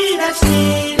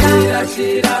irashira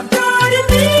irashira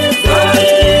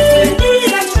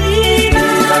irashira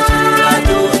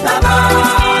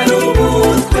tutabara ubu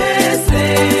twese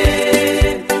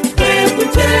twe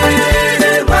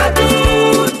gukererwa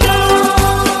dutyo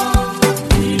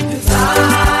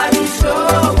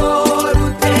ntituzabishobora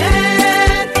ute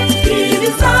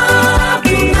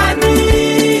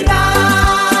ntibizakunanira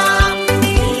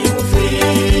niba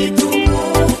ufite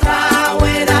umwuka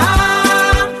wera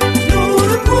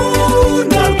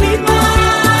n'urukundo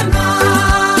rw'Imana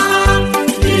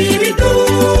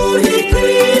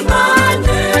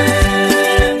ibiduhitwimane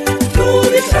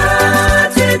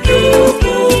tubishatse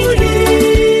by'ukuri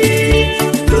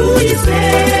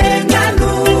tuyisenga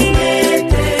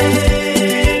n'umwete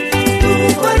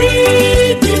dukora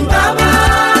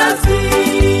iby'imbabazi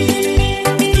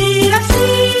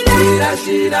irashira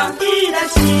irashira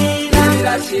irashira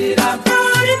irashira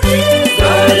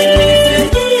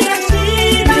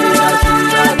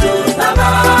irashira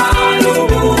tutabara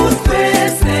ubu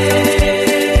twese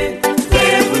twe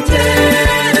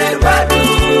gukererwa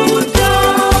dutyo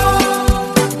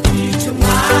icyo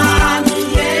umwami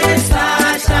Yesu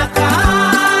ashaka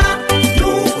ni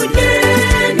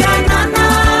ukugendana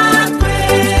natwe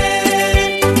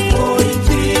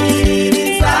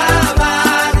kurikiriza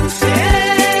abarushe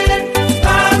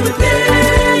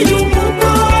bamuteye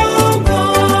umugongo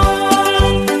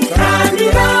kandi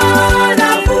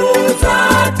baravuze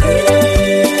ati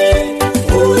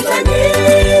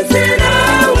uzanyizera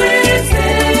wese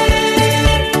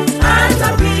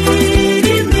azabwira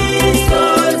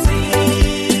imisozi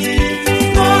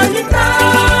none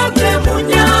itagwe mu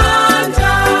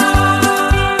nyanja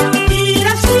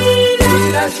irashira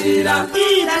irashira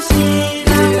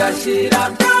irashira irashira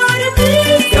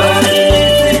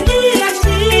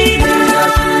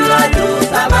irashira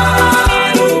tutabara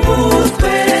ubu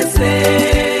twese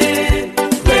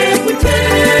twe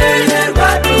gukererwa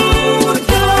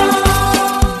dutyo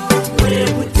twe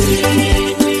gutinya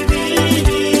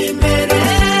ibiri imbere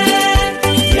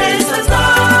Yesu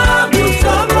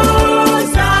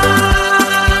azagushoboza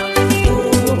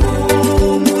ubu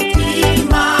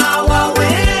umutima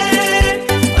wawe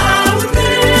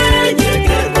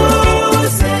awutegeke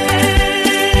rwose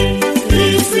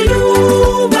isi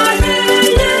yubahe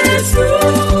Yesu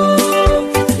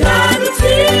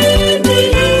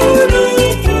yadutsindiye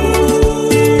urupfu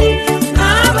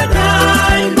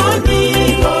n'abadayimoni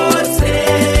bose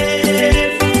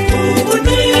ubu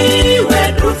niwe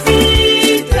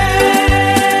dufite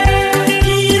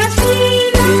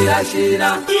irashira irashira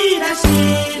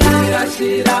irashira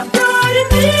irashira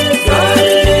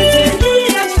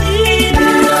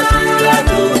irashira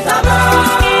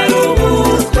tutabara ubu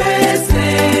twese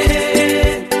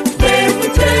twe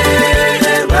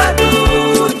gukererwa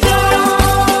dutyo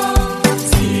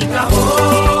sigaho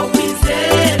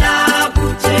kwizera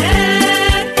guke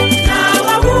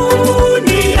nawe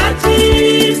wundi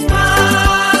yakizwa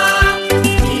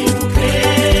ibuke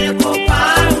ko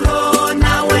Pawulo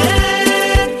nawe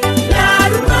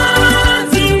yari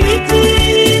umwanzi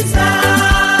w'ibyiza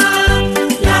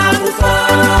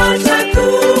yagufasha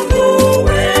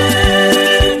tuguwe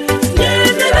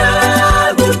yemera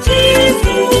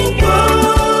gukizwa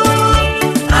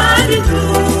ari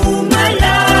intumwa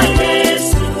ya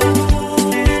Yesu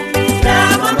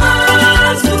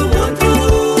yamamaza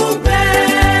ubutumwa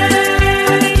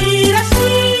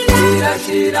irashira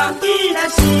irashira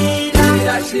irashira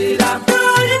irashira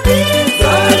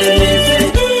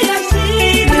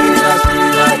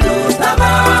irashira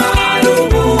tutabara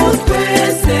ubu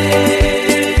twese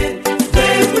twe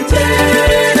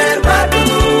gukererwa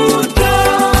dutyo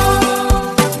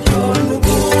none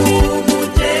ubu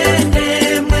mugende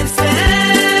mwese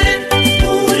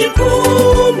muri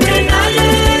kumwe na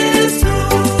Yesu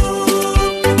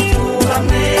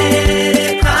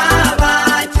turamwereka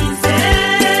abakize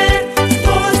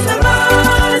bose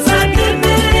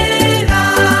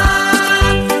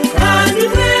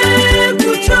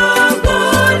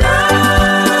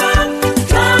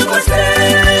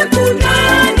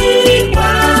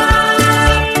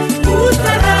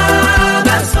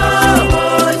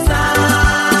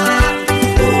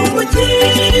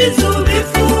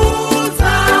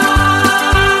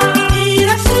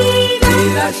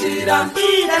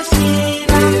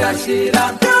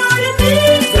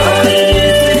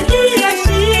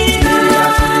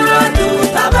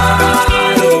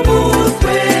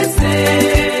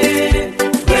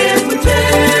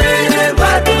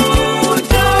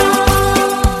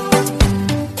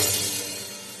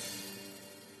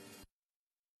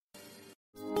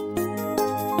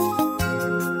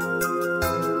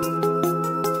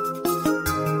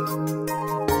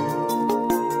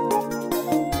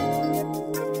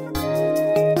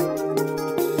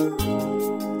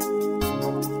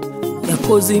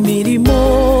yakoze imirimo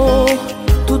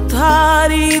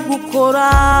tutari gukora,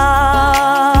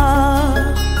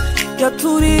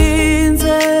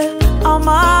 yaturinze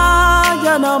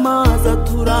amajya n'amazi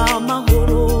atura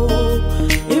amahoro,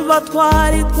 imva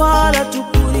twari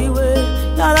twaracukuriwe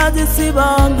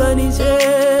yarazisibanganije,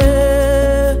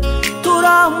 turi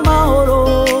amahoro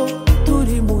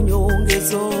turi mu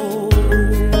nyongezo.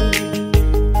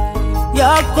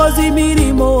 Yakoze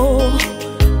imirimo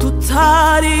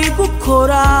tutari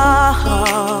gukora,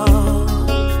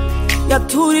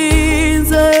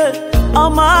 yaturinze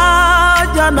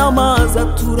amajya n'amazi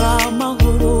atura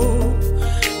amahoro,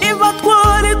 imva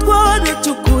twari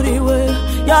twaracukuriwe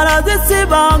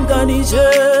yarazisibanganije,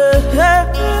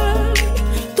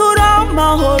 turi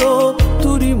amahoro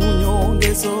turi mu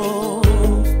nyongezo.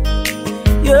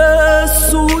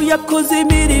 Yesu yakoze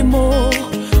imirimo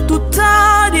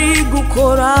tutari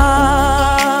gukora,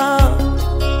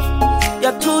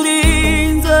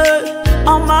 yaturinze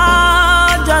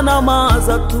amajya n'amazi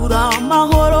atura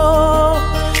amahoro,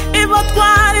 imva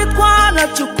twari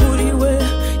twaracukuriwe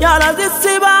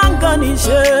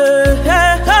yarazisibanganije,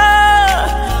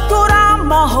 turi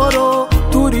amahoro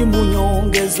turi mu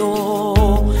nyongezo.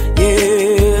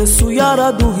 Yesu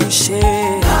yaraduhishe,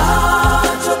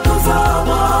 ntacyo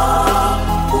tuzaba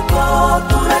kuko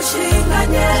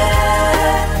turashinganye,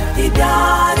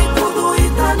 ibyari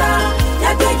kuduhitana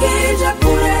yategereje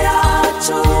kure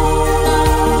yacu,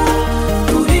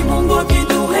 turi mu ngobyi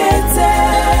duhetse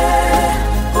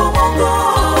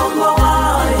umugongo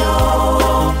wayo,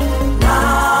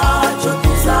 ntacyo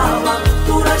tuzaba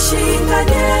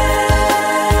turashinganye,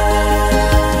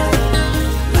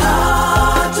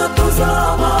 ntacyo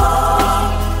tuzaba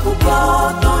kuko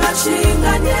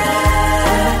turashinganye,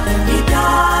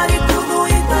 ibyari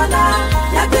kuduhitana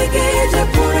yategereje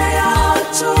kure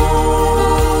yacu,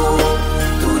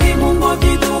 turi mu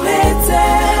ngobyi duhetse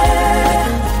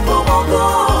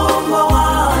umugongo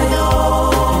wayo,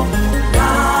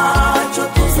 ntacyo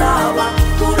tuzaba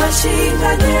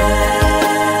turashinganye.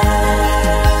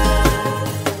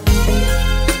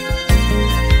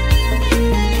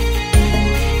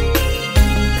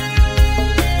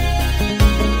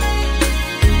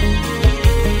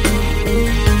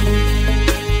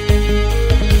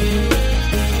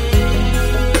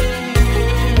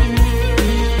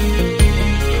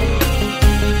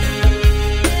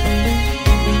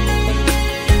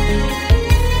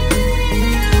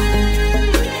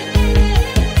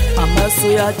 Amaso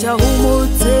yacu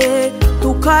ahumutse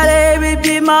tukareba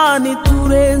iby'Imana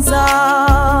iturenza,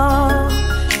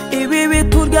 ibi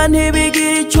biturya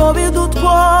ntibigire icyo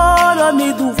bidutwara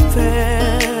ntidupfe,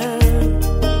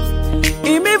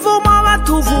 imivumo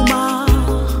batuvuma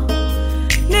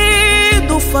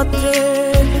nidufate,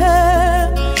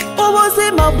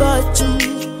 ubuzima bwacu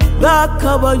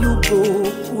bwakabaye ubwo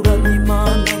kuramya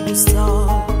Imana gusa.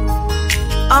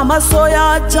 Amaso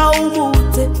yacu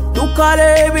ahumutse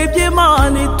tukareba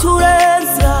iby'Imana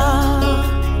iturenza,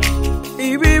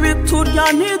 ibi biturya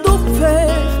ntidupfe,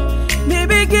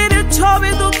 ntibigire icyo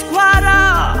bidutwara,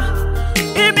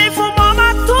 imivumo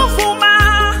batuvuma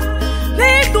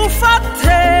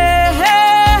nidufate,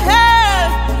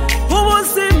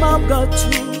 ubuzima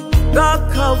bwacu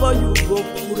bwakabaye ubwo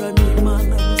kuramya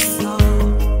Imana gusa.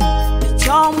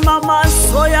 Icyampa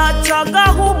amaso yacu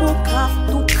agahumuka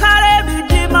tukareba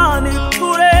iby'Imana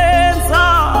iturenza,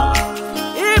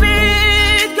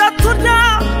 ibiryo turya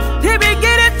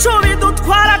ntibigire icyo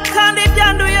bidutwara kandi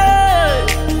byanduye,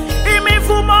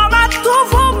 imivumo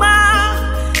batuvuma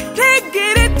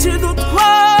ntigire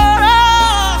ikidutwara,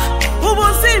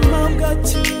 ubuzima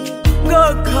bwacu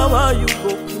bwakabaye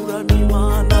ubwo kuramya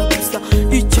Imana gusa.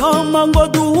 Icyampa ngo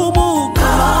duhumuka,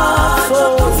 ntacyo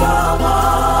tuzaba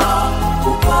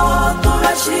kuko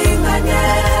turashinganye,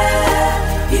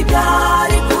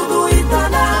 ibyari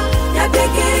kuduhitana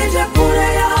yategereje kure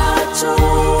yacu,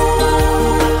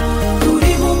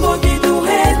 turi mu ngobyi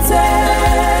duhetse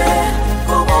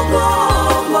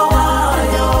umugongo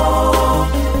wayo,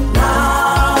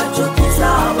 ntacyo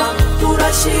tuzaba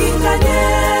turashinganye,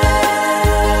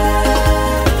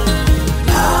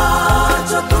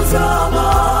 ntacyo tuzaba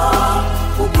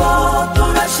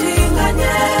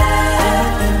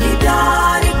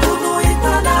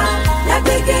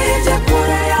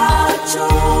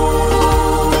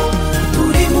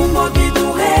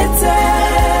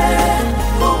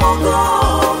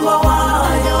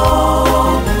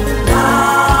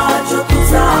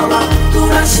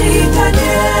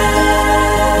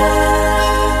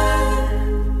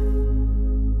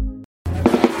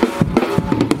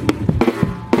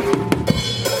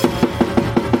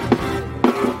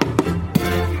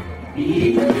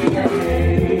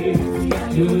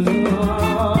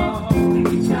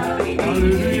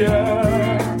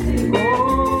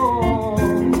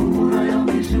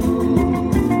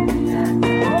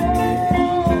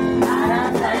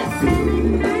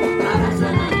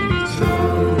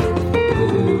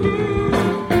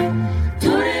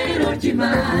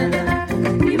imana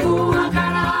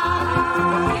nimuhagara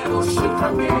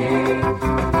nimushikamye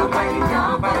mwambaye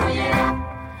imyambaro yera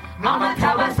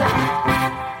amatabaza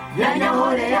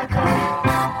yanyahoreye akara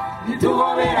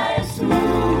nituhobera yesu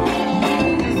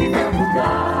zidavuga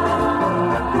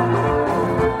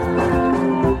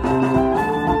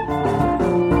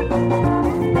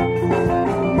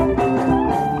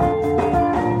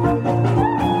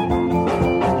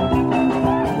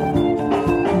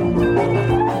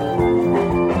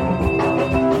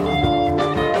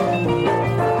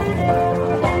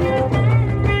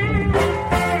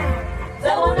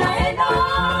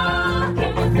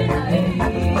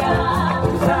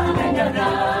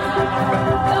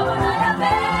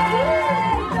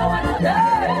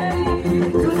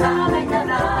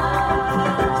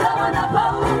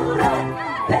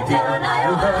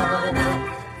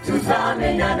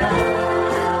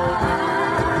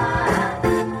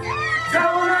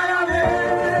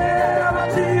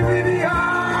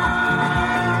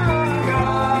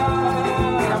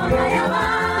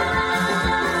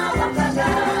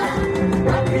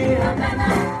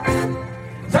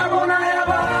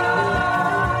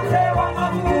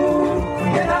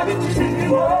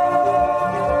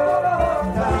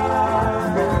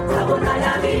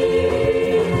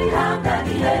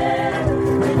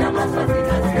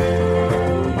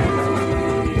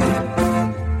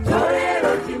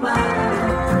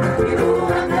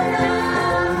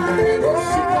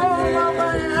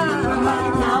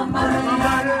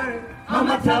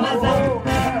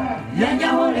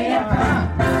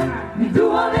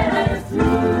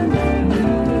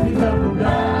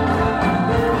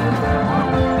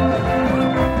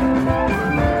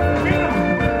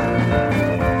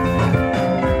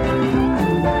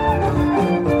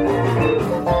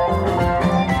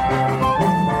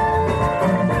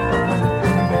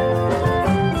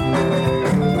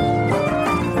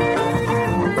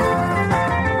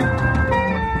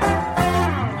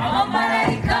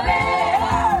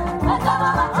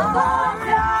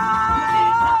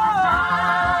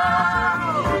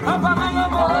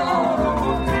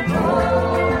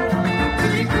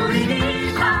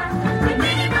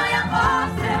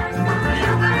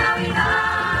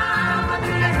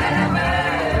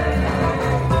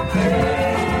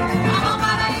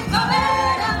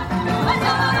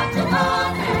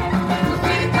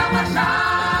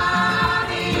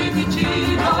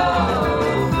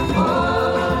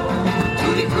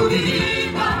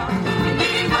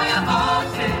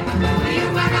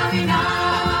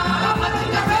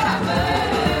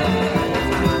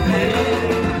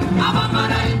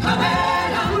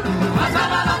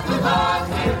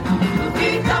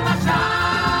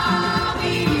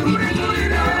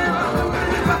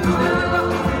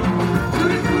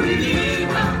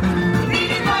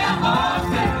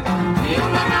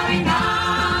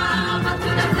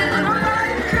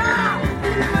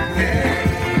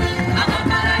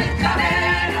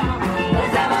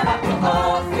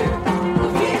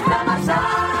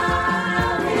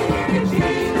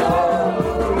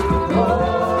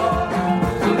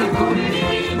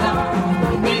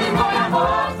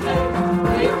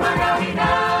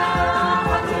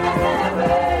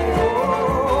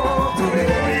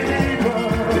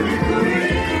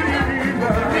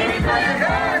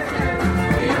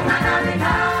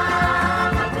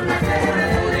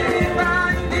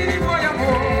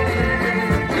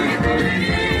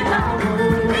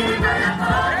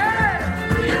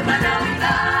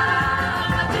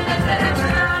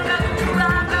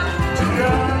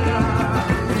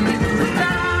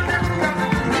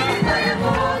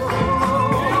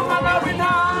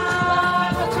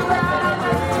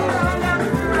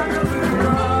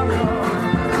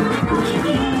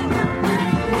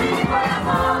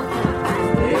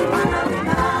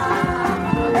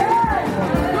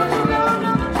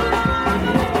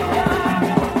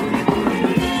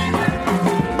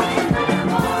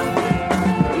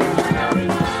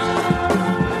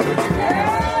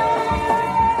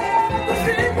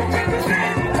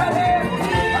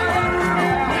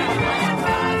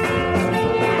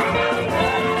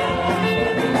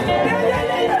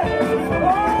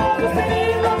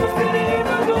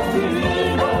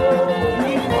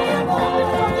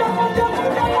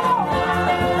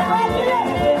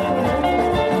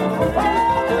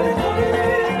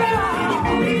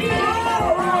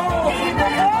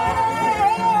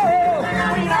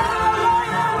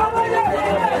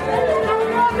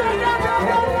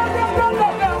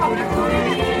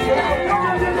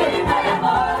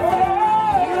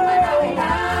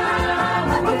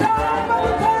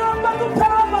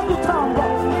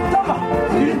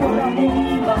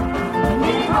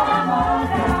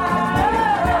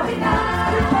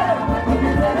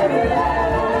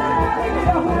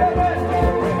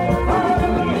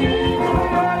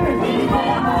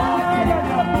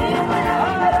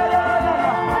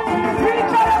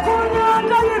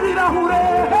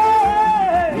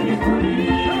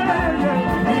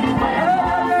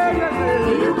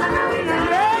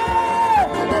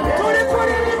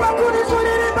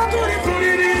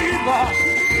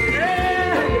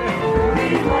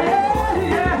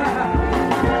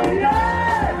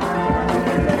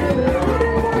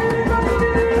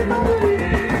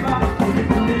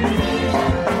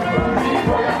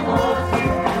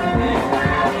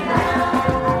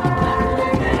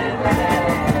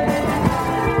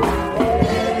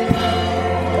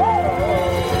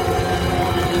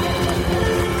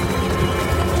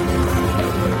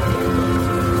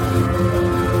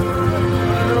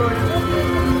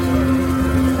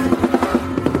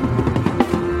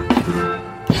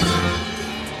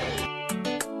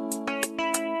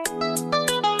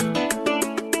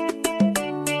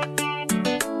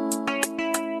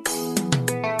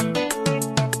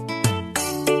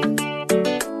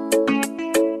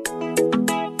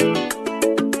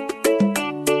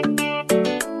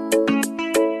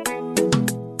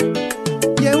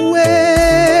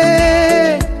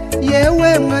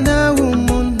yewe mwana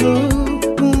w'umuntu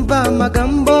umva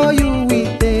amagambo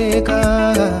y'Uwiteka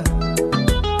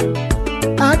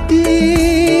ati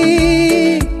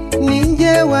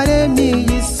ninjye waremye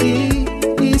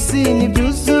isi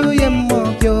n'ibyuzuyemo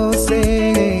byose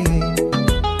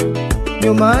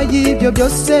nyuma y'ibyo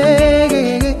byose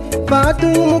fata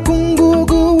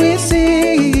umukungugu w'isi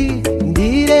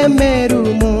ndiremera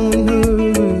umuntu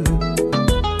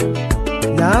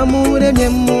namuremye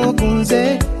mukunze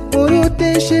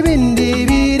urutisha ibindi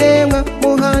biremwa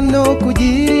muhano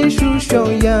kugira ishusho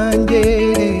yanjye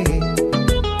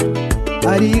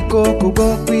ariko kubwo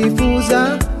kwifuza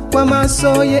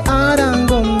kw'amaso ye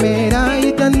arangomera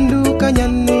itandukanya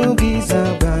n'ubwiza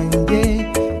bwanjye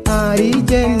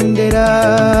arigendera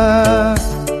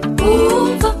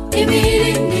umva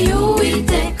imirindi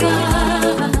y'Uwiteka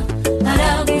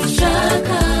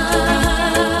aragushaka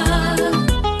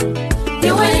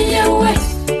yewe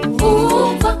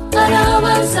umva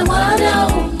arabaza mwana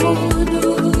w'umuntu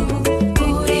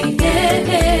uri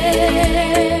hehe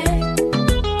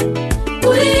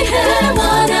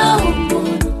mwana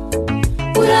w'umuntu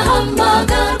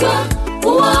urahamagarwa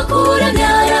uwakuranye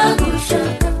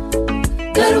aragushaka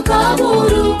garuka mu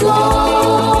rugo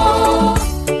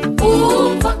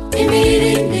umva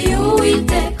imirindi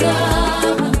y'Uwiteka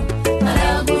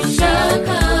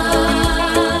aragushaka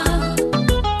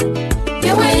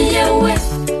yewe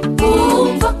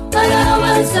umva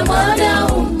arabaza mwana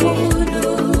w'umuntu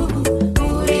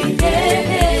uri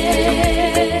hehe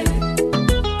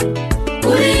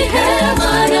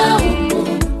mwana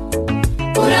w'umuntu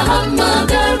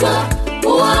urahamagarwa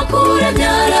uwakuranye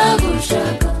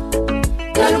aragushaka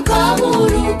garuka mu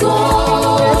rugo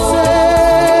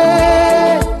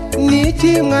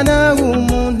niki mwana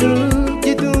w'umuntu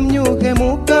gitumye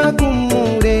uhemuka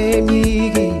k'umuremyi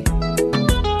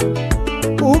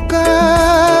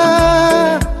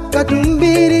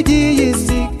ukatumbira iby'iyi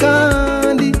si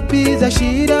kandi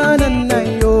bizashirana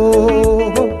nayo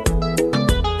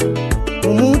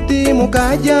umutima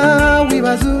ukajya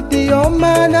wibaza uti yo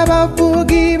mana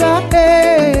bavugi bahe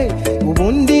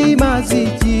ubundi maze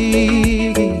iki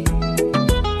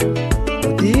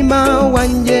mutima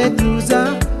wanjye tuza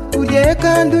urye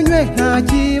kandi unywe nta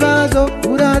kibazo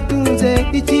uratunze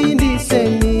ikindi se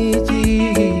niki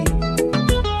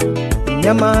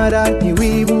nyamara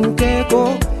ntiwibuke ko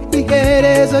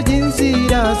iherezo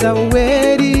ry'inzira zawe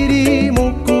riri mu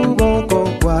kuboko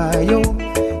kwayo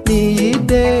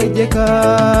niyitegeka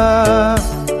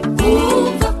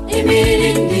umva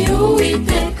imirindi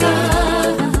y'Uwiteka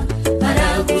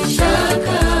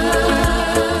aragushaka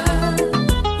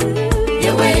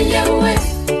yewe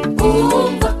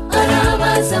umva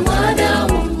arabaza mwana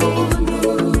w'umuntu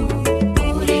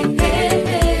uri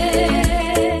hehe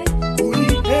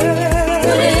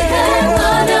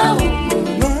mwana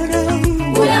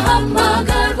w'umuntu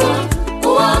urahamagarwa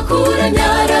uwakuranye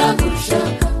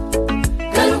aragushaka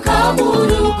garuka mu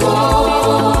rugo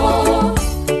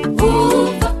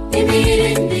umva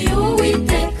imirindi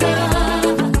y'Uwiteka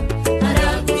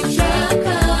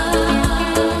aragushaka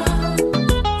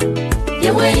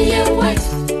yewe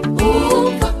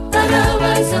umva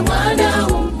arabaza mwana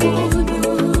w'umuntu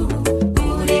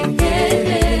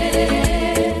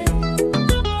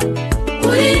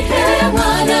uri hehe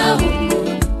mwana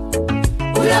w'umuntu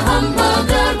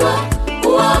urahamagarwa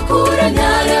uwakuranye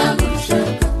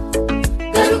aragushaka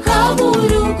garuka mu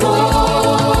rugo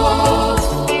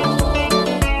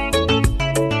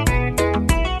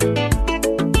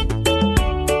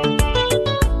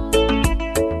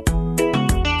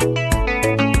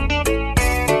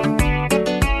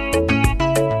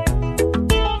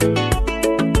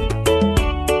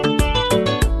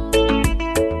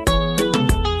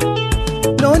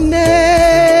none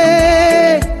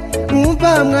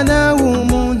umva mwana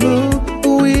w'umuntu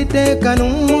Uwiteka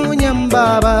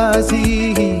n'umunyambabazi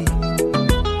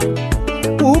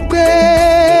ubwe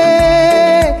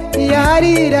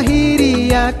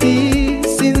yarirahiriye ati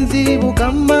sinzibuka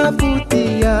amafuti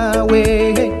yawe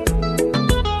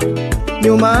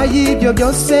nyuma y'ibyo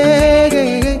byose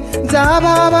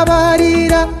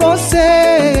nzabababarira bose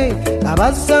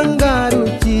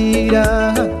abazangarukira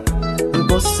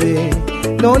bose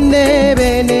none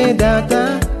bene data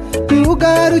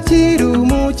tugarukire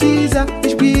umukiza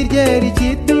ijwi rye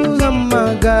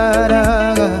rikiduhamagara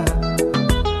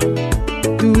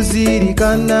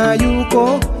tuzirikana yuko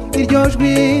iryo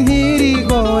jwi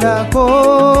ntirihoraho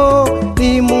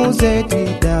nimuze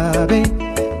twitabe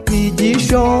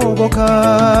igishoboka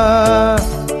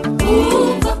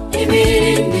umva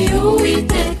imirindi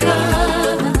y'Uwiteka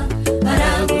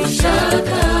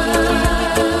aragushaka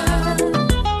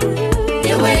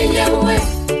yewe yewe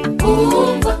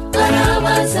umva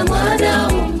arabaza mwana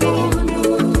w'umuntu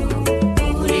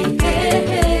uri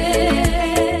hehe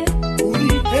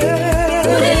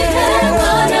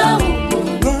mwana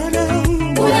w'umuntu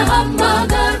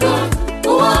urahamagarwa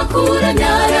uwakuranye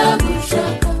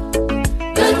aragushaka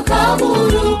garuka mu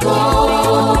rugo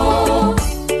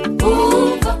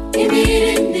umva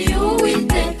imirindi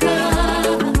y'Uwiteka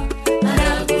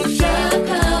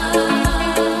aragushaka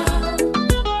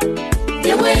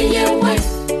yewe yewe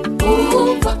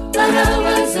umva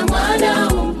arabaza mwana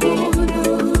w'umuntu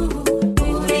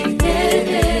uri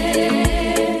hehe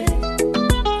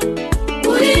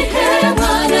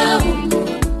mwana w'umuntu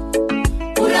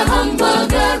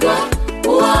urahamagarwa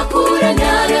uwakuranye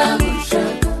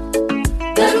aragushaka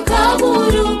garuka mu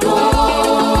rugo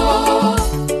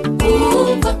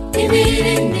umva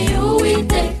imirindi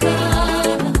y'Uwiteka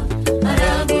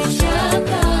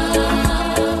aragushaka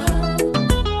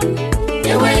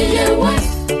yewe yewe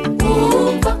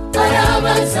umva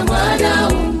arabaza mwana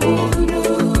w'umuntu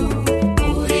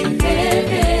uri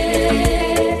hehe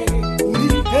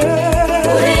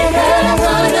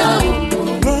mwana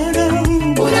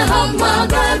w'umuntu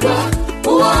urahamagarwa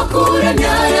uwakuranye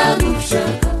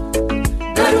aragushaka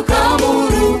garuka mu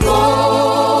rugo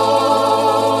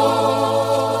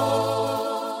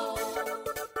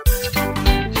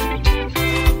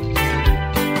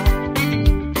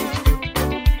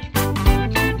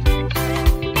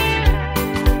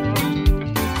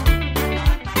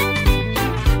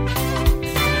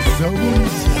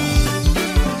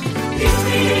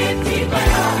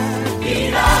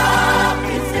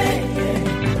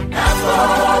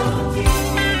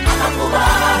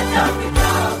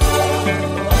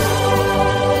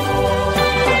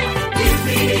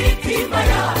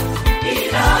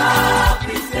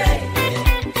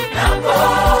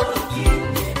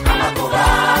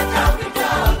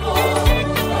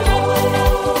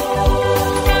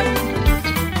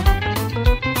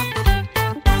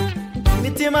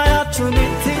imitima yacu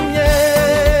nitinye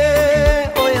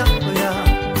oya oya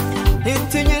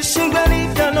nitinyishijwe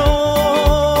n'ibya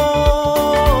none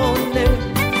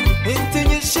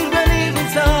nitinyishijwe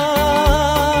n'ibizaza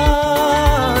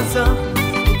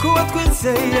kuko uwo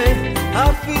twizeye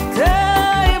afite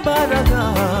imbaraga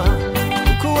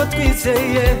kuko uwo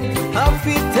twizeye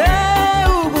afite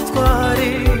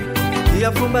ubutwari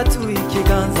yafumbatuye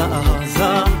ikiganza ahaza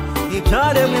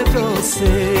ibyaremwe byose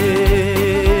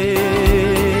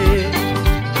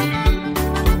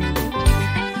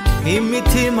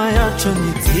imitima yacu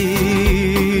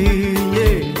nitinye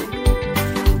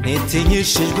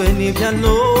nitinyishijwe n'ibya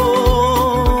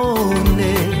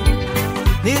none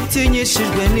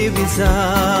nitinyishijwe n'ibizaza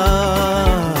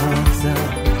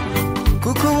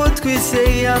kuko uwo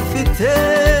twizeye afite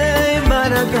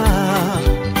imbaraga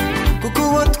kuko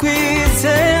uwo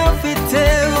twizeye afite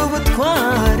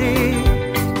ubutwari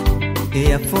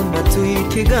yafumbatuye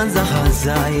ikiganza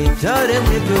haza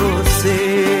ibyaremwe byose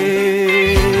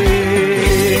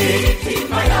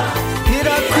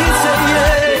irakwizeye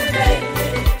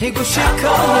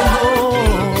igushikayeho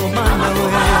mana we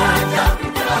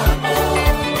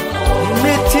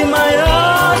imitima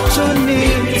yacu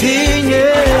nitinye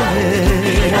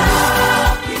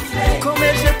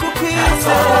ikomeje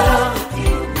kukwizera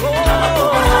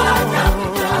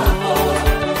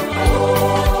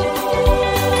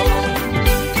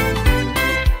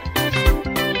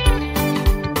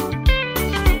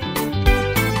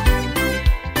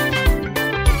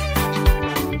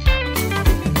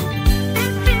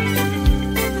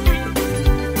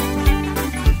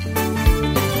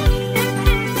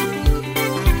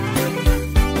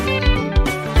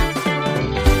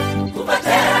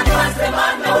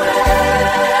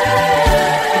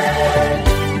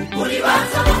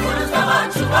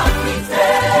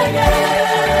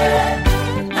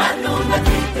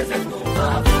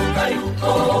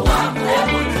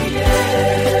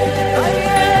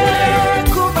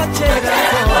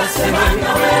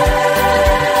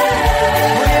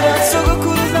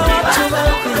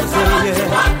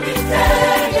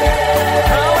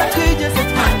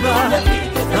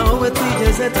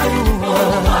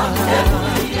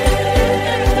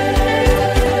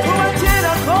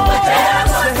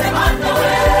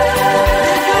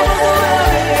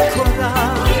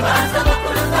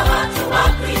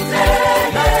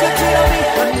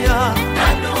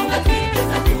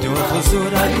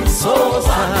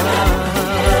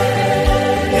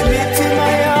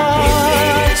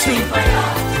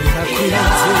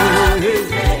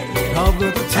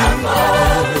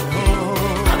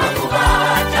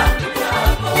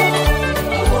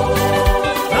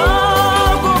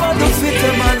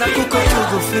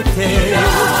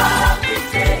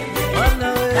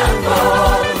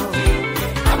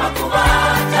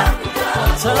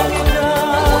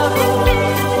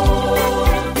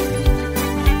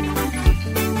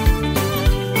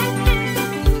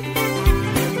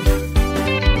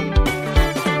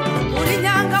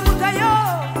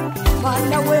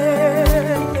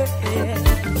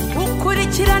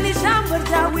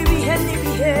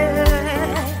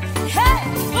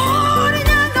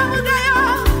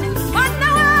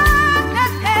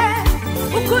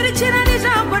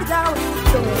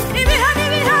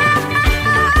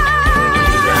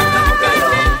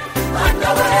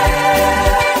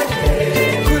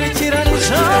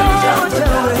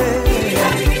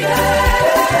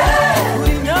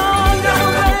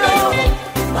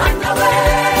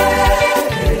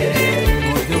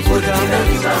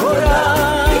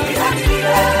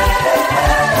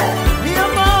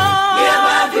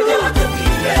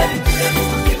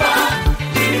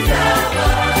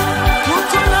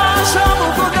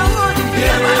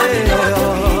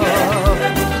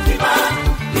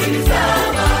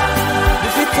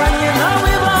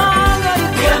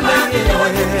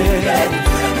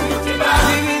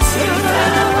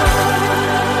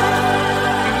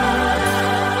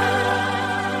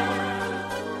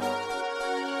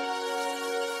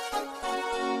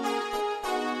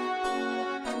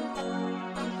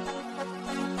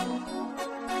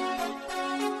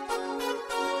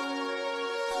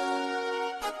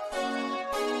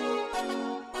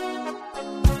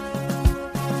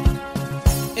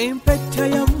impeta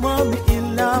ya mwami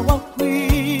ila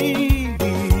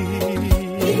wakwiri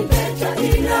impeta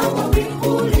ila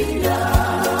wawikulira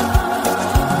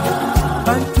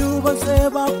bantu bose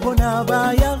bakona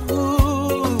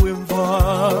bayahuwe mva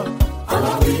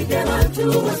abawige bantu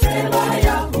bose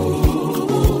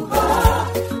bayahuka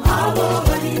abo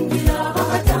balindira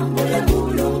bakatambule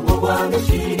mulungu gwa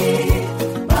mishiri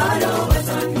balo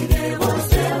basangire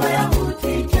bose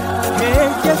bayahutija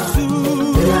Yesu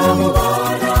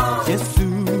Yesu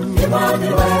Imani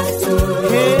Yesu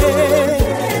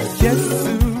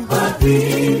Yesu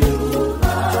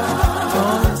Abiluba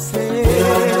Onse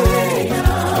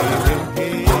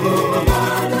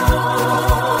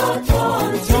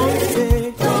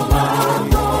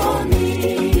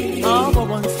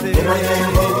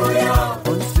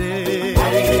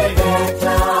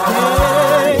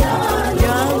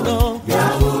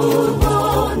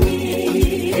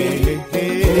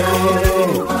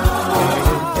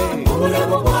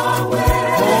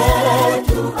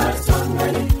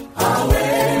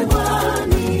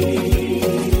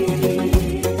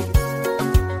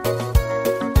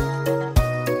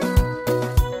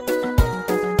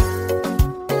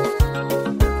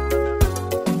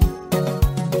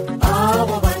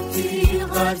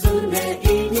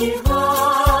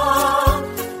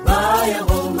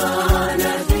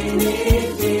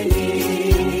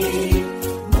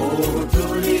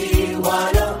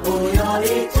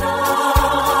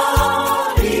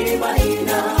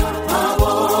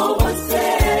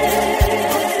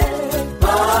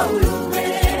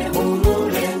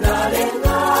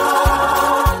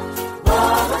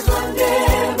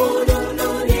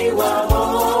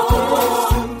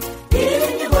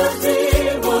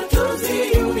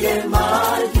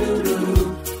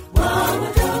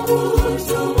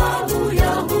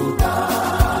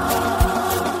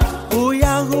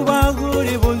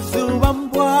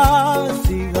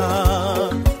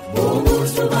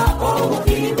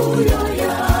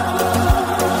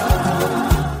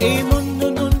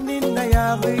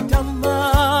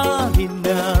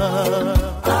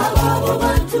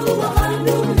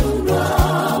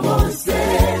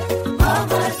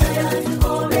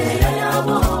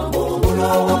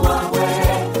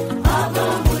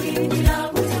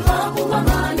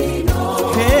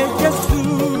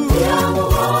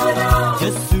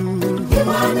Just